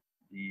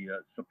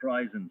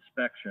surprise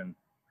inspection,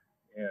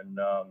 and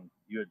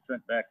you had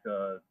sent back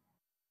the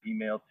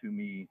email to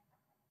me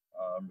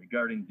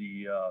regarding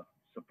the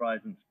surprise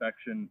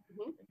inspection,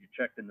 and you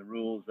checked in the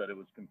rules that it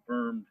was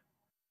confirmed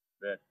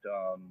that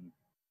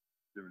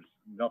there was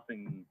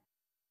nothing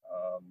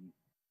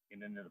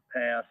in the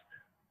past.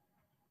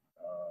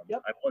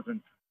 Yep. I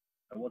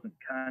wasn't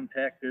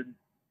contacted.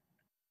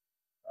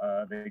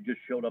 They just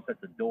showed up at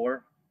the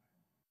door,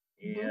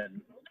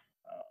 and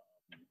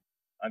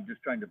I'm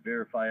just trying to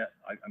verify it.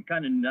 I'm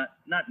kind of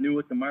not new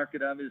with the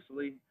market,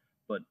 obviously,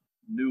 but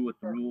new with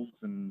the rules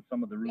and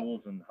some of the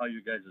rules and how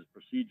you guys'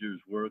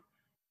 procedures work.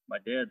 My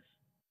dad's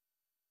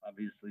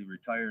obviously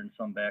retired and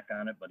some back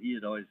on it, but he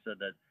had always said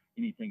that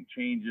anything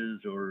changes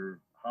or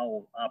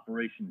how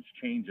operations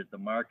change at the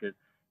market,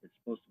 it's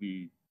supposed to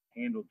be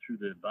handled through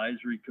the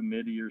advisory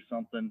committee or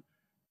something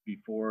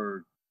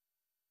before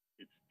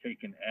it's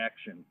taken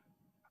action.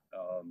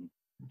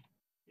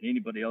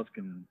 Anybody else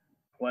can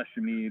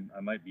question me.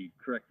 I might be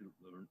correct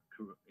or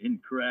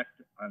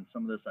incorrect on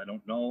some of this. I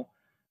don't know,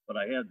 but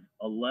I had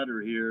a letter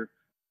here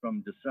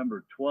from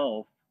December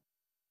 12th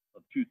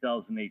of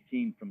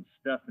 2018 from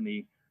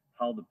Stephanie,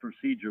 how the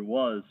procedure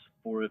was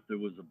for if there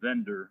was a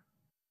vendor,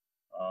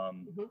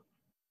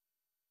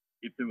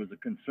 if there was a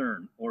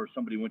concern, or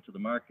somebody went to the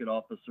market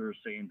officer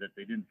saying that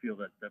they didn't feel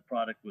that that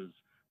product was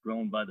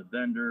grown by the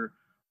vendor.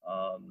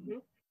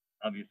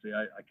 Obviously,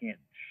 I can't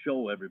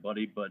show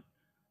everybody, but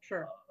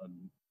sure.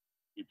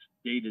 it's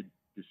dated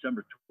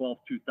December 12th,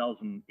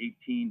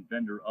 2018,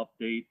 vendor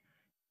update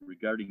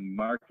regarding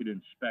market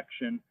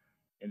inspection.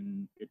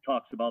 And it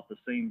talks about the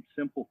same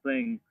simple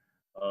thing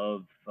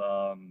of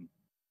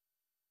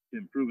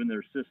improving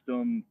their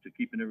system, to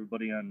keeping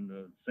everybody on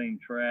the same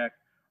track,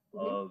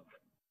 of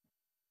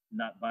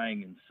not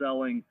buying and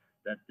selling,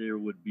 that there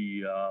would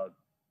be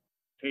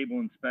table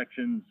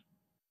inspections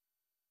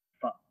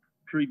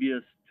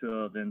previous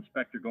to the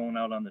inspector going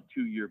out on the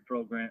 2-year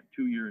program,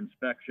 2-year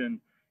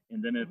inspection.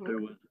 And then if there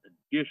was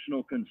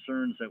additional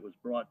concerns that was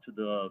brought to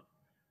the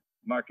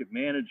market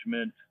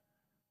management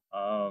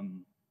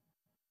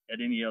at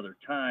any other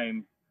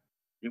time,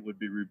 it would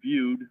be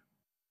reviewed.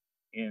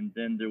 And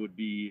then there would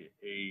be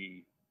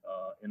a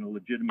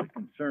legitimate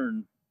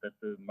concern that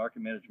the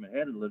market management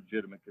had, a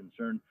legitimate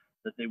concern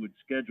that they would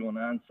schedule an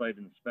on-site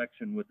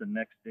inspection with the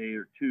next day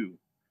or two,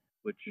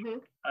 which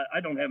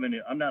I don't have any,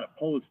 I'm not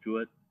opposed to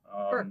it.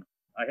 Sure.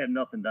 I have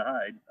nothing to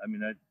hide. I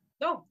mean,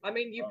 No, I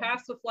mean, you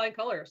passed with flying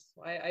colors.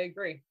 I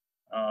agree.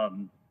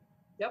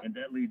 Yep. And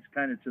that leads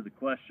kind of to the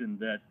question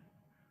that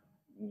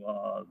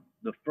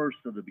the first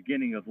of the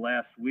beginning of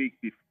last week,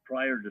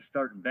 prior to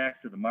starting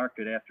back to the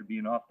market after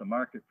being off the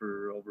market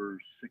for over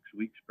 6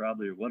 weeks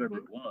probably, or whatever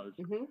it was,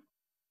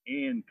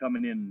 and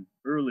coming in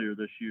earlier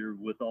this year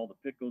with all the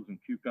pickles and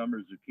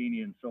cucumbers,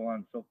 zucchini, and so on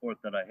and so forth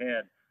that I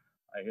had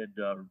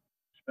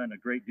spent a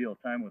great deal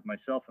of time with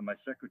myself and my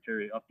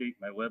secretary updating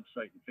my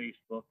website and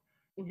Facebook,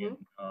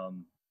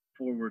 and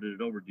forwarded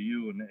it over to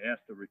you and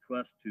asked a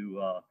request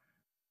to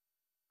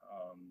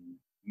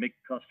make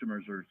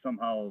customers, or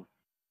somehow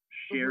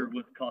share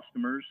with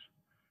customers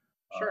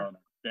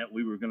that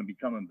we were going to be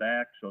coming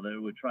back, so that it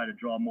would try to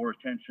draw more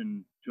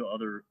attention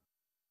to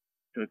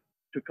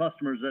to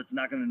customers that's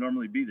not going to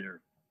normally be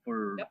there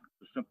for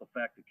the simple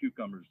fact of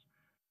cucumbers.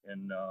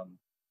 And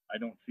I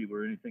don't see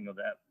where anything of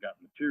that got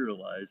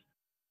materialized.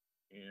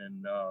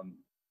 And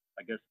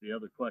I guess the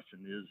other question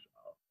is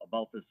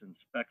about this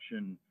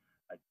inspection.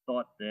 I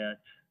thought that,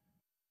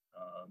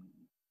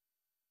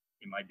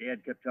 and my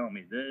dad kept telling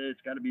me that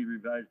it's got to be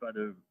revised by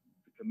the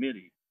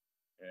committee.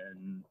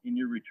 And in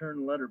your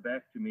return letter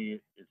back to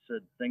me, it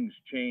said things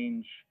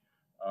change.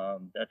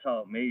 That's how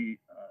it may.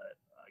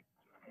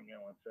 Hang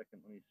on one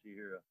second. Let me see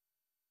here.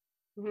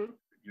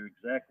 Your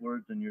exact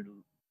words in your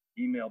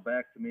email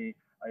back to me.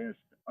 I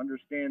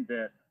understand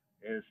that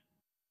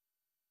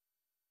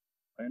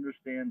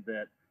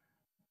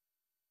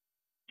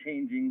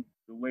changing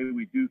the way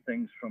we do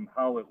things from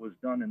how it was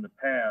done in the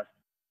past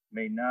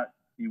may not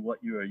be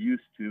what you are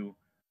used to,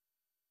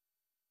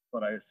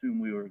 but I assume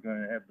we were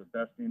going to have the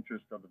best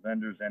interest of the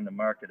vendors and the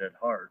market at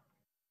heart.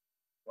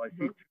 So I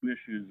see 2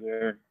 issues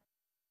there.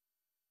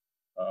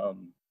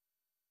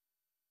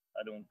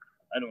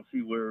 I don't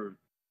see where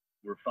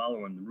we're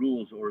following the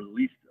rules, or at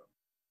least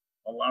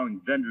allowing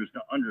vendors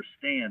to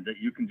understand that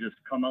you can just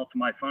come out to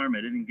my farm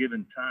at any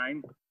given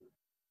time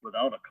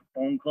without a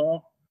phone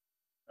call.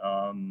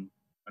 I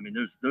mean,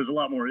 there's a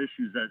lot more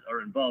issues that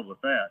are involved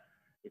with that.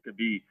 It could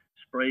be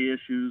spray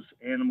issues,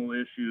 animal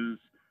issues.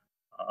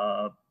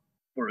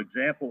 For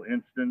example,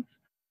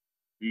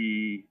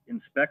 the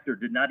inspector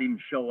did not even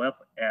show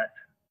up at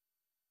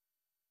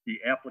the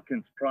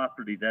applicant's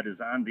property that is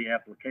on the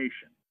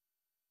application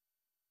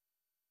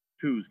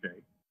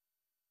Tuesday.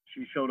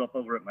 She showed up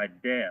over at my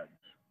dad's.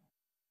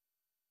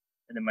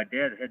 And then my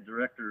dad had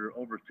directed her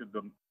over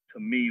to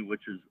me,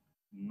 which is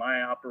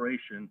my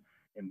operation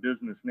and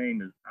business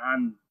name is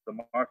on the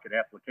market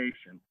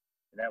application.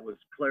 And that was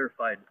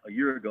clarified a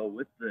year ago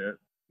with the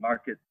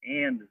market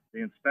and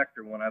the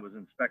inspector when I was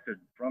inspected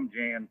from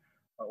Jan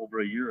over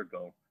a year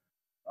ago.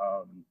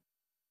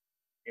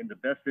 In the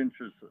best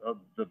interest of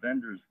the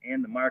vendors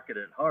and the market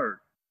at heart,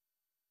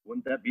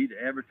 wouldn't that be to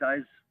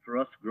advertise for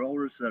us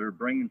growers that are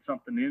bringing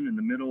something in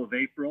the middle of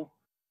April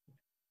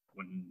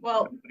when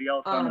nobody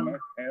else on the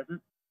market has it?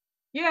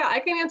 Yeah, I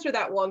can answer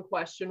that one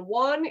question.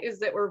 One is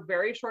that we're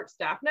very short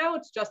staffed now.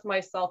 It's just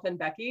myself and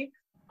Becky.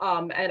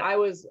 And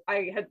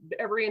I had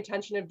every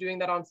intention of doing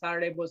that on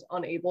Saturday, was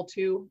unable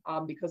to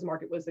because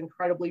market was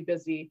incredibly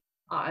busy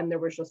and there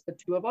was just the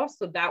 2 of us.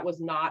 So that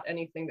was not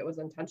anything that was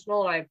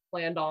intentional. And I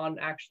planned on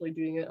actually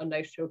doing a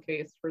nice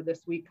showcase for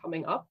this week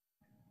coming up.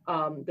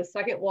 The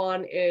second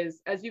one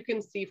is, as you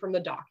can see from the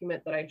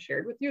document that I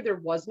shared with you, there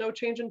was no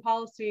change in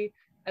policy,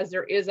 as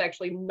there is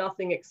actually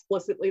nothing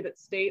explicitly that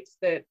states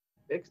that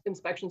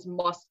inspections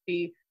must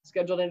be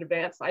scheduled in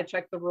advance. I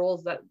checked the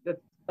rules,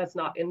 that's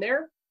not in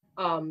there.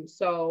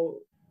 So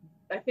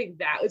I think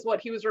that is what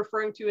he was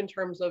referring to in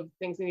terms of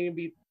things that need to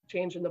be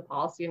changed in the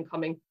policy and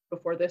coming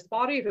before this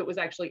body. If it was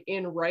actually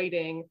in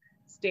writing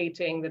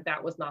stating that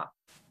that was not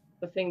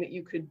the thing that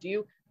you could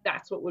do,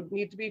 that's what would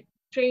need to be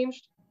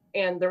changed.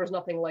 And there was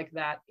nothing like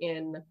that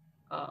in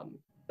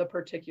the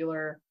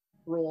particular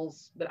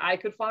rules that I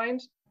could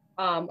find.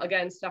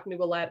 Again, Stephanie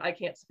Willett, I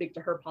can't speak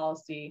to her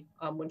policy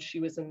when she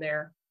was in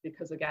there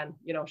because, again,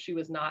 she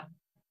was not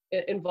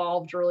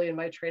involved really in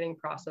my training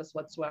process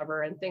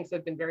whatsoever, and things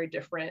have been very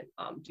different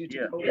due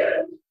to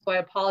COVID. So I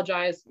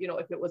apologize,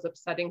 if it was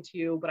upsetting to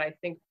you, but I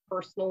think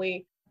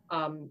personally,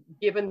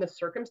 given the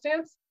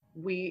circumstance,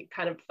 we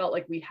kind of felt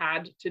like we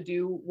had to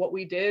do what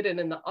we did. And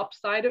then the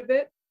upside of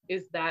it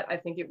is that I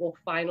think it will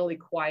finally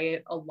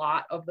quiet a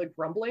lot of the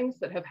grumblings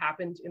that have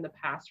happened in the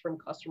past from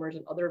customers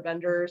and other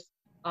vendors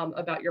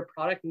about your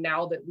product,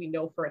 now that we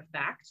know for a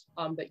fact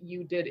that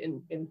you did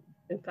in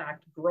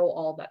fact grow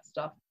all that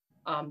stuff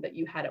that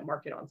you had at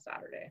market on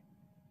Saturday.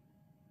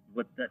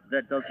 But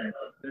that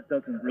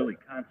doesn't really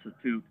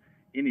constitute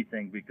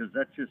anything, because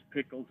that's just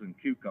pickles and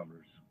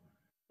cucumbers.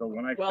 So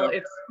when I well, start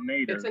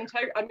it's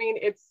entire. I mean,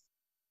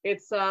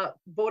 it's a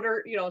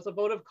voter. You know, it's a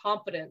vote of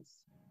confidence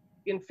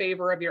in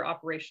favor of your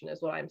operation,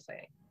 is what I'm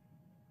saying.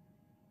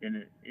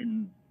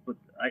 But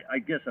I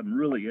guess I'm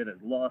really at a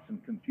loss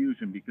and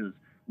confusion, because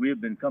we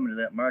have been coming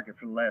to that market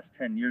for the last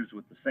 10 years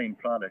with the same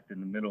product in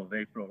the middle of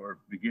April or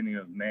beginning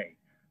of May.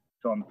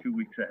 So I'm 2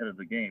 weeks ahead of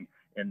the game,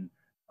 and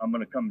I'm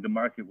going to come to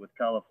market with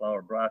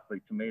cauliflower,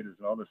 broccoli, tomatoes,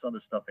 and all this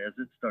other stuff as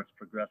it starts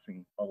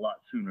progressing a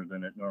lot sooner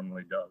than it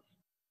normally does.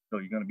 So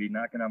you're going to be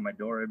knocking on my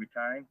door every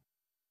time?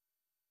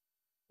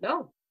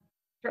 No,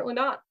 certainly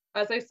not.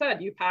 As I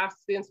said, you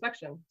passed the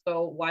inspection.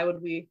 So why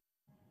would we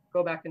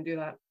go back and do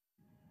that?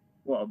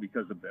 Well,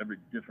 because of every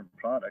different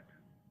product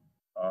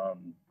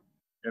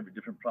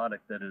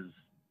that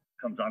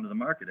comes onto the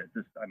market at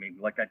this. I mean,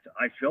 like I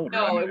showed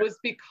her. No, I mean, it was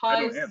because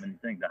I don't have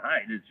anything to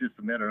hide. It's just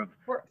a matter of.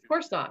 Of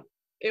course not.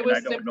 It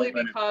was simply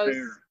because.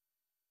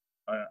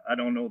 I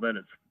don't know that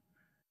it's.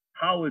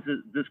 How is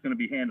this going to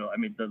be handled? I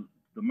mean, the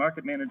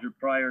market manager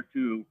prior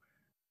to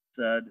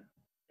said,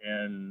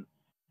 and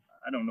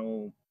I don't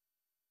know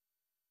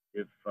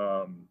if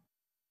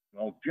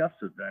well, Jeff's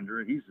a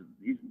vendor.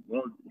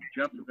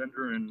 Jeff's a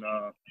vendor, and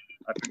I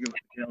forget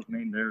what the gal's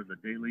name there, the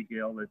Daily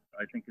gal that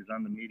I think is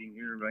on the meeting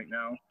here right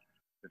now.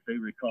 If they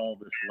recall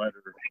this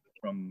letter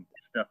from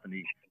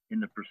Stephanie in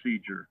the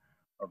procedure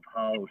of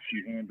how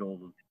she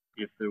handled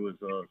if there was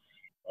a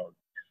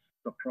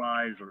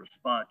surprise or a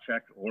spot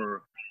check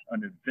or an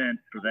event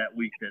for that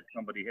week that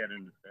somebody had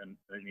an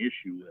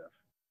issue with.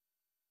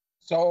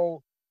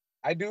 So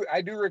I do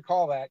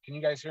recall that. Can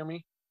you guys hear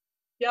me?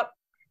 Yep.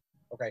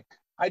 Okay.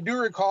 I do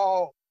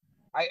recall,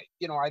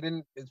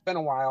 it's been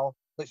a while,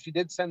 but she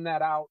did send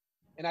that out.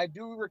 And I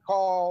do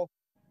recall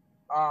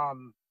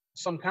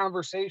some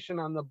conversation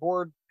on the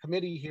board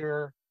committee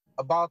here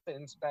about the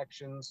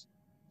inspections.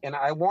 And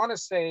I want to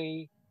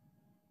say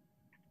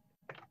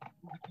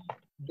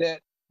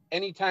that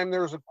anytime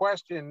there was a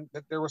question,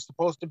 that there was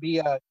supposed to be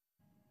to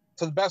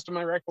the best of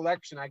my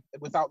recollection,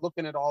 without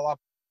looking it all up,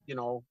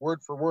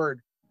 word for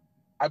word,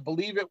 I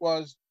believe it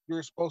was you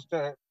were supposed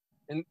to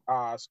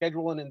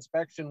schedule an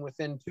inspection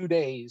within 2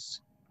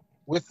 days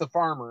with the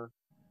farmer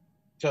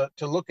to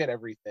look at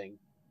everything.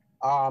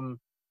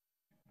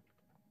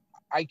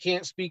 I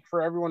can't speak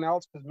for everyone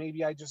else because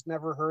maybe I just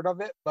never heard of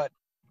it, but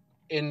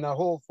in the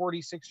whole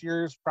 46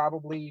 years,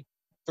 probably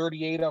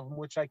 38 of them,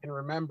 which I can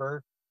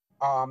remember,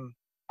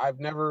 I've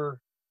never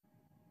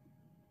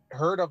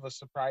heard of a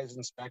surprise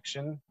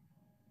inspection.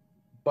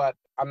 But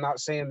I'm not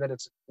saying that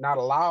it's not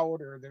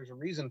allowed or there's a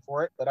reason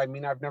for it, but I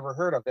mean, I've never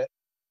heard of it.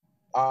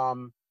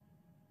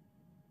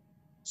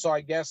 So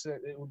I guess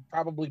it would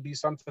probably be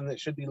something that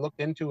should be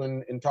looked into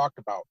and talked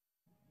about.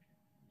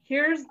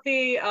 Here's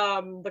the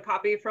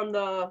copy from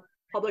the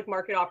public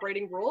market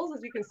operating rules.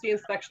 As you can see,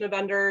 inspection of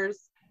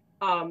vendors.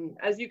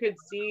 As you could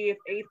see,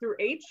 A through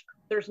H,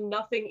 there's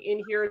nothing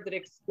in here that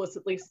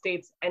explicitly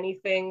states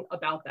anything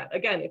about that.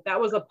 Again, if that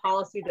was a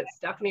policy that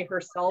Stephanie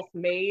herself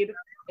made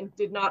and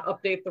did not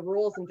update the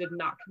rules and did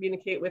not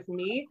communicate with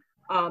me,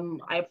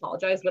 I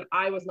apologize, but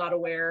I was not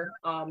aware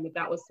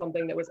that was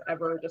something that was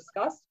ever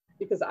discussed,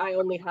 because I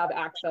only have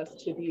access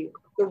to the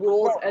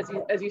rules.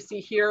 As you see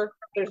here,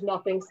 there's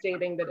nothing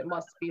stating that it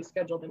must be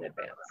scheduled in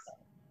advance.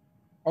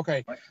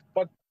 Okay,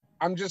 but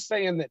I'm just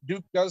saying that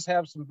Duke does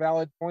have some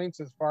valid points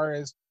as far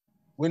as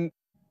when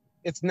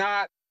it's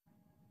not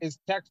as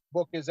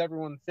textbook as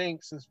everyone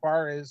thinks, as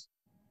far as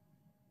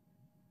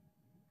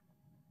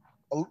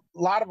a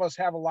lot of us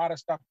have a lot of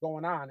stuff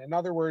going on. In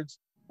other words,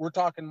 we're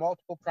talking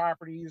multiple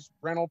properties,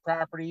 rental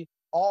property,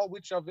 all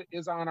which of it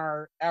is on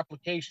our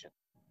application.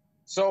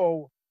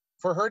 So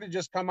for her to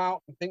just come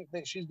out and think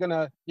that she's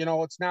gonna,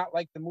 it's not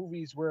like the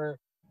movies where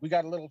we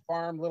got a little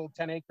farm, little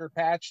 10-acre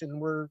patch, and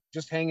we're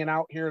just hanging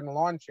out here in the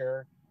lawn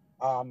chair.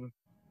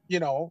 We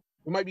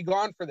might be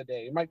gone for the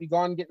day. We might be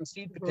gone getting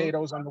seed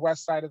potatoes on the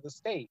west side of the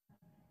state.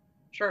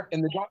 Sure.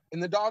 And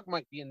the dog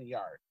might be in the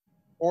yard,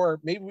 or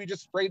maybe we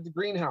just sprayed the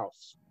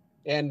greenhouse.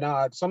 And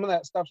some of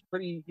that stuff's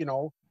pretty,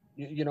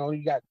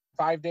 you got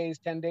 5 days,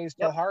 10 days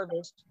till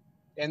harvest,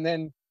 and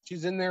then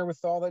she's in there with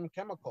all them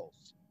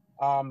chemicals.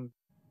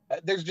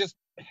 There's just,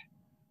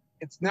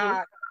 it's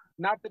not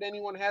that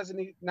anyone has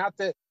any, not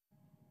that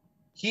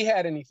he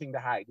had anything to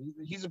hide.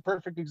 He's a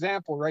perfect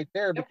example right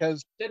there,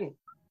 because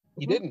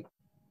he didn't.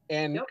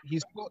 And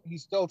he's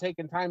still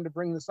taking time to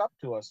bring this up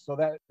to us. So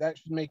that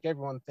should make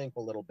everyone think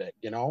a little bit,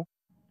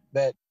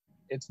 that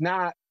it's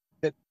not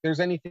that there's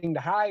anything to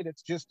hide.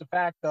 It's just the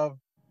fact of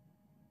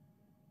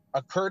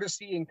a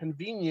courtesy and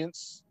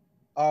convenience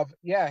of,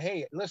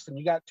 hey, listen,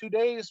 you got 2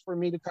 days for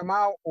me to come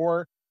out,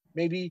 or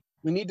maybe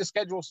we need to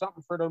schedule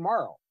something for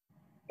tomorrow.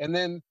 and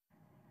then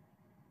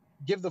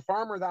give the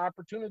farmer the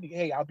opportunity,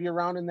 hey, I'll be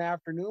around in the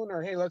afternoon,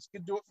 or hey, let's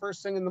do it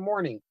first thing in the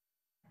morning.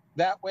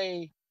 That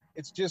way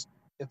it's just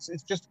a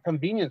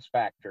convenience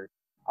factor.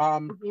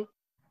 Mhm.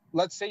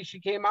 Let's say she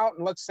came out,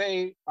 and let's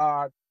say,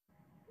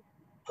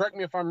 correct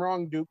me if I'm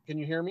wrong, Duke, can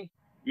you hear me?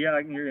 Yeah,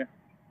 I can hear you.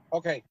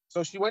 Okay,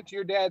 so she went to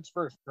your dad's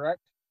first,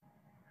 correct?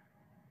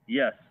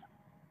 Yes.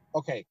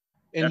 Okay,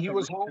 and he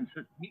was home?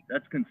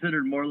 That's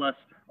considered more or less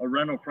a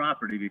rental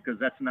property because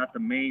that's not the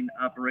main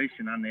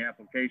operation on the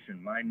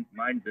application.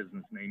 My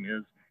business name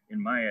is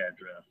in my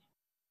address.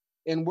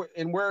 And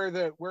where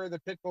are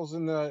the pickles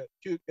and the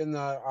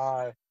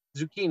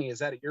zucchini? Is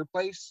that at your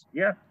place?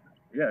 Yeah,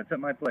 it's at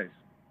my place.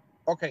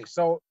 Okay,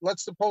 so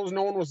let's suppose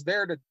no one was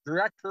there to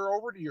direct her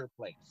over to your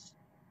place.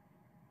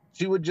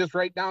 She would just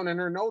write down in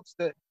her notes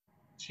that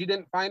she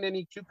didn't find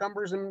any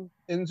cucumbers and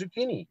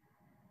zucchini.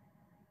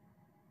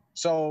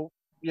 So,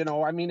 you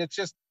know, I mean, it's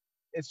just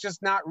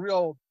not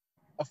real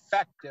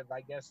effective,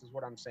 I guess, is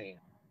what I'm saying.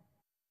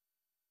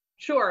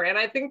 Sure, and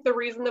I think the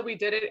reason that we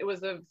did it, it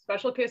was a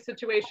special case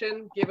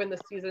situation given the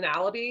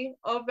seasonality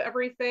of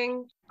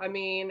everything. I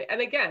mean,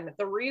 and again,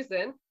 the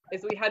reason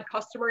is we had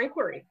customer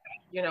inquiry,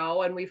 you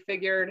know, and we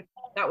figured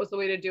that was the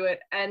way to do it.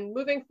 And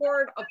moving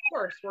forward, of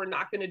course, we're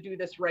not going to do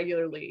this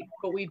regularly,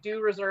 but we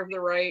do reserve the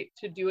right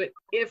to do it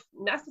if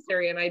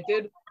necessary. And I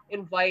did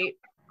invite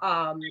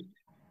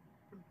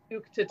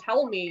Duke to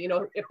tell me, you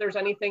know, if there's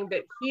anything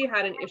that he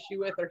had an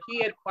issue with or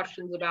he had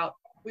questions about,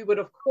 we would,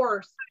 of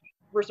course,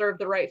 reserve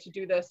the right to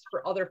do this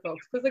for other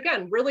folks. Because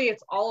again, really,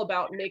 it's all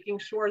about making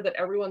sure that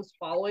everyone's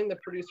following the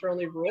producer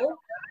only rule.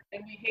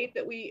 And we hate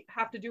that we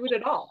have to do it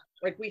at all.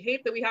 Like, we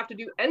hate that we have to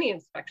do any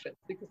inspections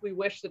because we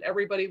wish that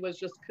everybody was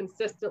just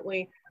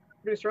consistently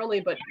producer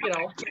only. But, you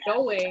know,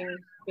 knowing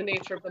the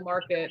nature of the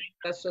market,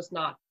 that's just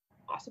not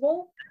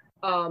possible.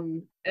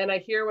 And I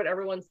hear what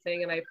everyone's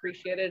saying and I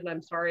appreciate it. And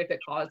I'm sorry if it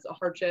caused a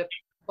hardship,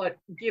 but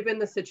given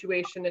the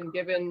situation and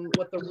given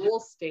what the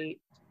rules state,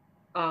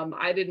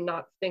 I did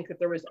not think that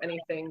there was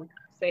anything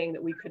saying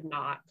that we could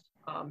not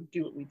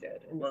do what we did.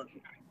 Well,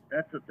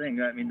 that's the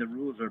thing. I mean, the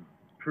rules are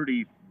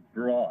pretty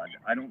broad.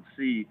 I don't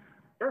see.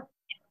 Sure.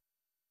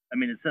 I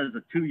mean, it says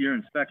a 2-year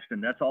inspection.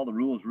 That's all the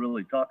rules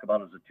really talk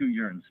about is a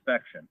 2-year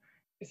inspection.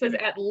 It says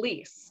at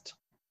least.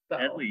 Though.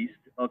 At least,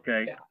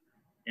 okay. Yeah.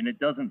 And it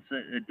doesn't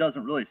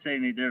really say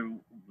any there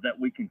that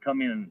we can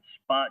come in and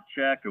spot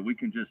check, or we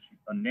can just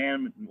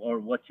or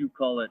what you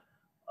call it,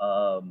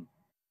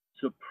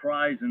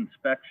 surprise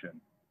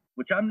inspection,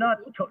 which I'm not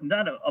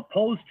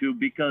opposed to,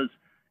 because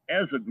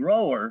as a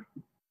grower,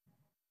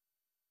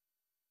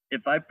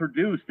 if I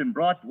produced and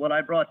brought what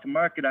I brought to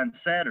market on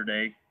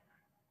Saturday,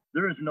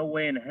 there is no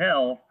way in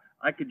hell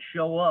I could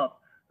show up,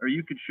 or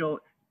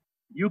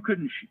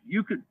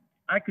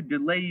I could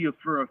delay you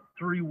for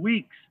 3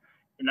 weeks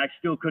and I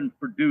still couldn't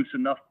produce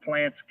enough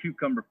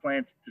cucumber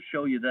plants to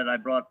show you that I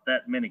brought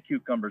that many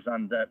cucumbers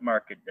on that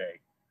market day.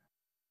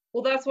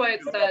 Well, that's why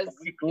it says,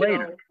 you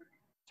know,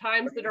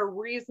 times that are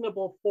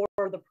reasonable for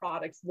the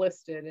products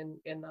listed in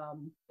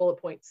bullet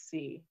point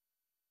C.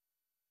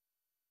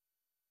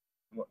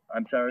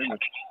 I'm sorry.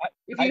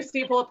 If you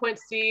see bullet point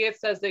C, it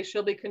says they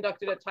should be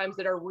conducted at times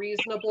that are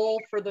reasonable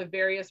for the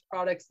various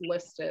products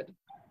listed.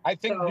 I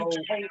think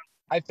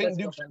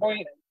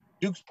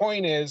Duke's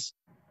point is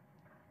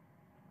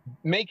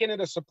making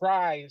it a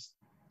surprise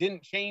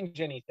didn't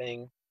change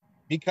anything,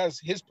 because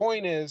his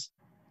point is,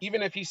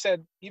 even if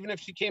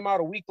she came out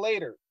a week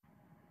later,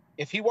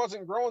 if he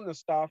wasn't growing the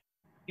stuff,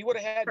 he would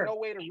have had no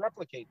way to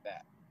replicate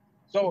that.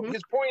 So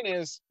his point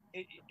is,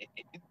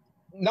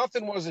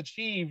 nothing was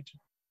achieved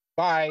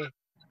by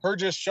her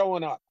just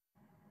showing up.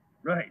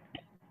 Right.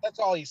 That's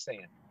all he's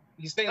saying.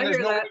 He's saying there's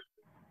no.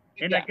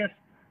 And I guess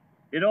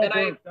it all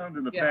boils down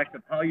to the fact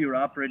of how you're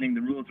operating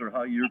the rules or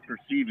how you're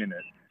perceiving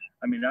it.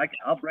 I mean,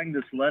 I'll bring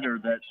this letter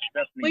that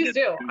Stephanie. Please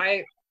do.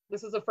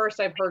 This is the first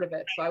I've heard of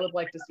it, so I would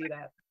like to see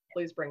that.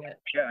 Please bring it.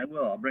 Yeah, I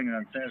will. I'll bring it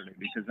on Saturday,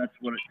 because that's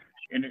what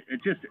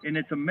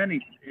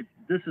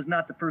this is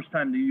not the first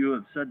time that you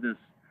have said this.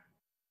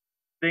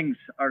 Things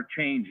are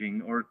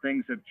changing, or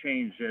things have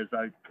changed, as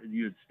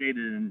you had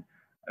stated. And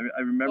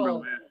I remember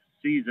last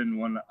season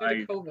when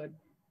I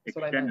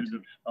extended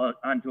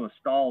onto a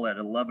stall at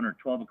 11 or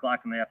 12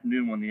 o'clock in the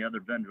afternoon when the other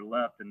vendor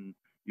left, and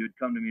you would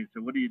come to me and say,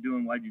 "What are you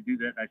doing? Why'd you do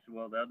that?" And I said,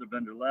 "Well, the other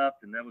vendor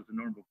left, and that was the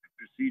normal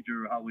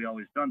procedure, how we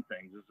always done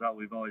things. This is how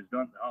we've always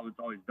done, how it's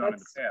always done in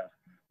the past."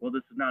 Well,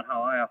 this is not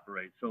how I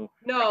operate. So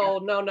no.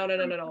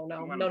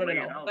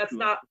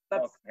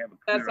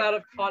 That's out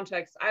of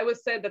context. I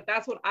was said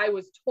that's what I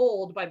was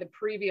told by the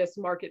previous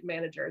market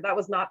manager. That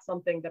was not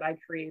something that I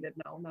created.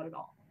 No, not at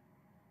all.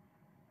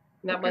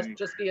 And that must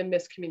just be a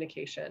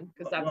miscommunication,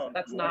 because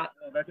that's not.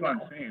 Well, that's what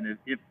I'm saying.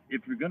 If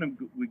we're gonna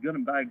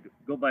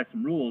go by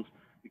some rules,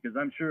 because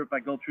I'm sure if I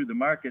go through the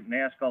market and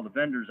ask all the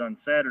vendors on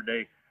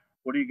Saturday,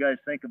 what do you guys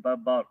think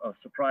about a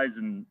surprise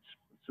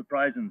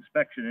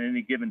inspection at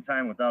any given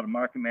time without a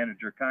market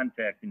manager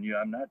contacting you?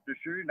 I'm not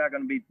sure you're not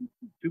going to be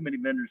too many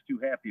vendors too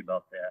happy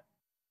about that.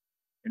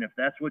 And if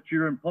that's what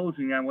you're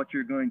imposing on what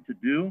you're going to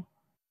do,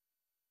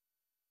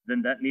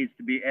 then that needs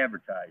to be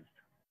advertised.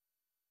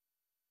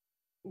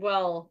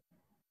 Well,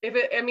 if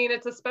it, I mean,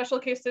 it's a special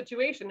case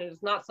situation.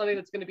 It's not something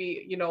that's going to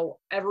be, you know,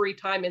 every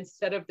time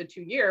instead of the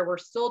 2-year. We're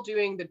still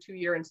doing the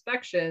 2-year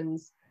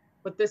inspections,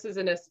 but this is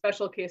in a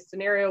special case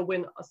scenario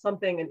when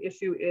an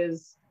issue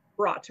is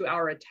brought to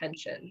our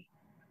attention.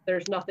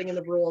 There's nothing in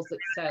the rules that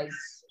says,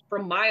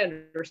 from my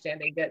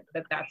understanding, that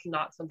that's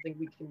not something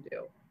we can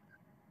do.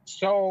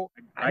 So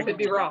I could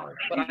be wrong,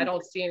 but I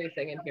don't see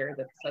anything in here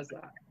that says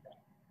that.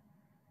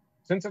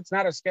 since it's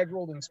not a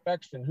scheduled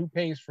inspection, who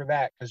pays for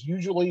that? Because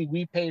usually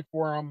we pay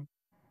for them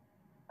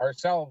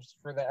ourselves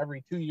for the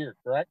every 2 years,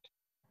 correct?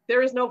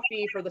 There is no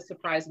fee for the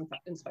surprise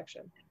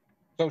inspection.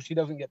 So she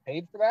doesn't get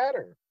paid for that,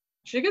 or?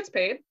 She gets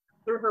paid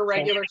through her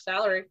regular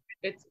salary.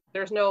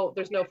 There's no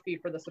fee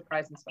for the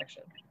surprise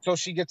inspection. So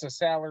she gets a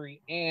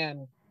salary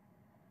and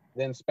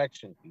the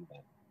inspection fee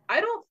then?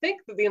 I don't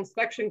think that the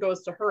inspection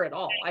goes to her at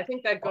all. I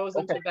think that goes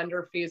Okay. into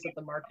vendor fees at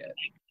the market.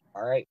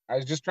 All right, I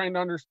was just trying to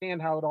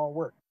understand how it all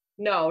works.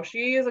 No,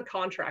 she is a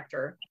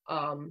contractor.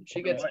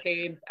 She gets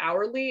paid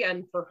hourly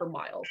and for her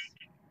miles.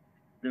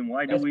 Then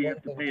why do That's we one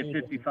have to thing pay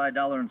a too.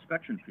 $55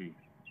 inspection fee?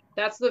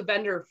 That's the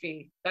vendor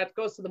fee. That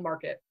goes to the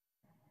market.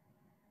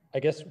 I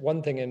guess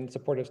one thing in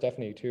support of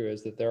Stephanie too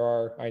is that there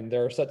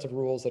are sets of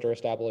rules that are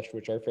established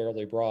which are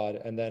fairly broad,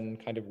 and then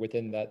kind of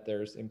within that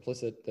there's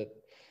implicit that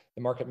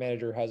the market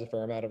manager has a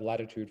fair amount of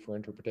latitude for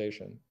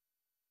interpretation,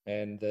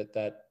 and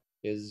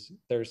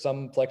there's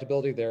some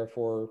flexibility there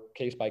for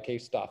case by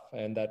case stuff,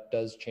 and that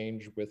does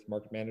change with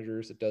market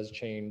managers. It does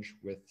change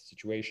with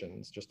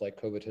situations, just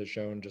like COVID has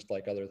shown, just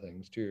like other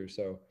things too.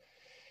 So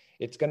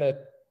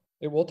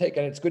it will take,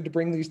 and it's good to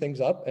bring these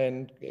things up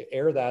and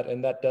air that,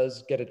 and that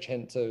does get a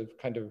chance to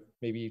kind of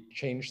maybe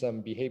change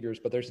some behaviors,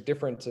 but there's a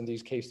difference in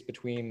these cases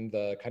between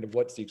the kind of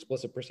what's the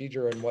explicit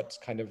procedure and what's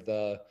kind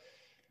of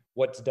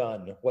what's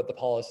done, what the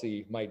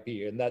policy might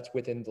be, and that's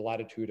within the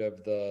latitude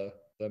of the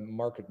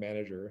market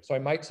manager. So I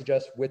might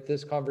suggest with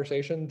this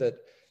conversation that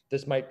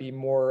this might be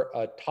more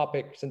a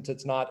topic, since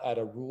it's not at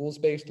a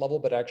rules-based level,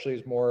 but actually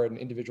is more an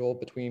individual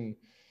between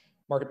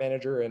market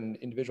manager and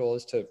individual,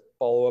 is to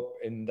follow up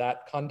in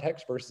that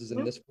context versus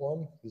in this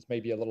forum. This may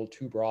be a little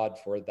too broad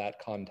for that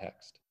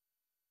context.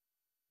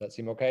 Does that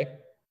seem okay?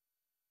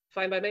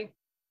 Fine by me.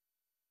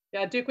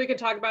 Yeah, Duke, we can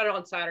talk about it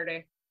on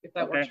Saturday if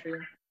that works for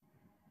you.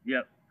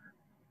 Yep.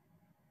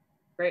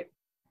 Great.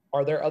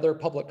 Are there other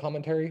public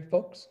commentary,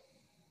 folks?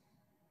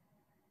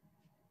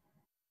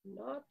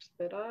 Not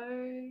that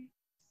I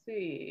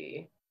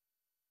see.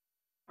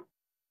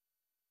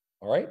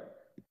 All right.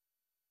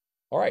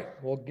 All right,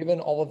 well, given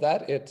all of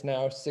that, it's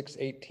now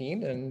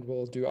 6:18 and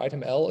we'll do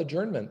item L,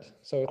 adjournment.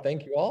 So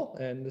thank you all,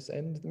 and this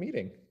ends the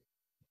meeting.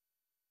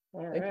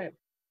 All Thank right.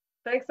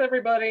 Thanks,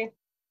 everybody.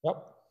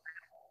 Yep.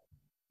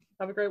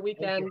 Have a great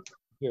weekend. Thank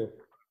you.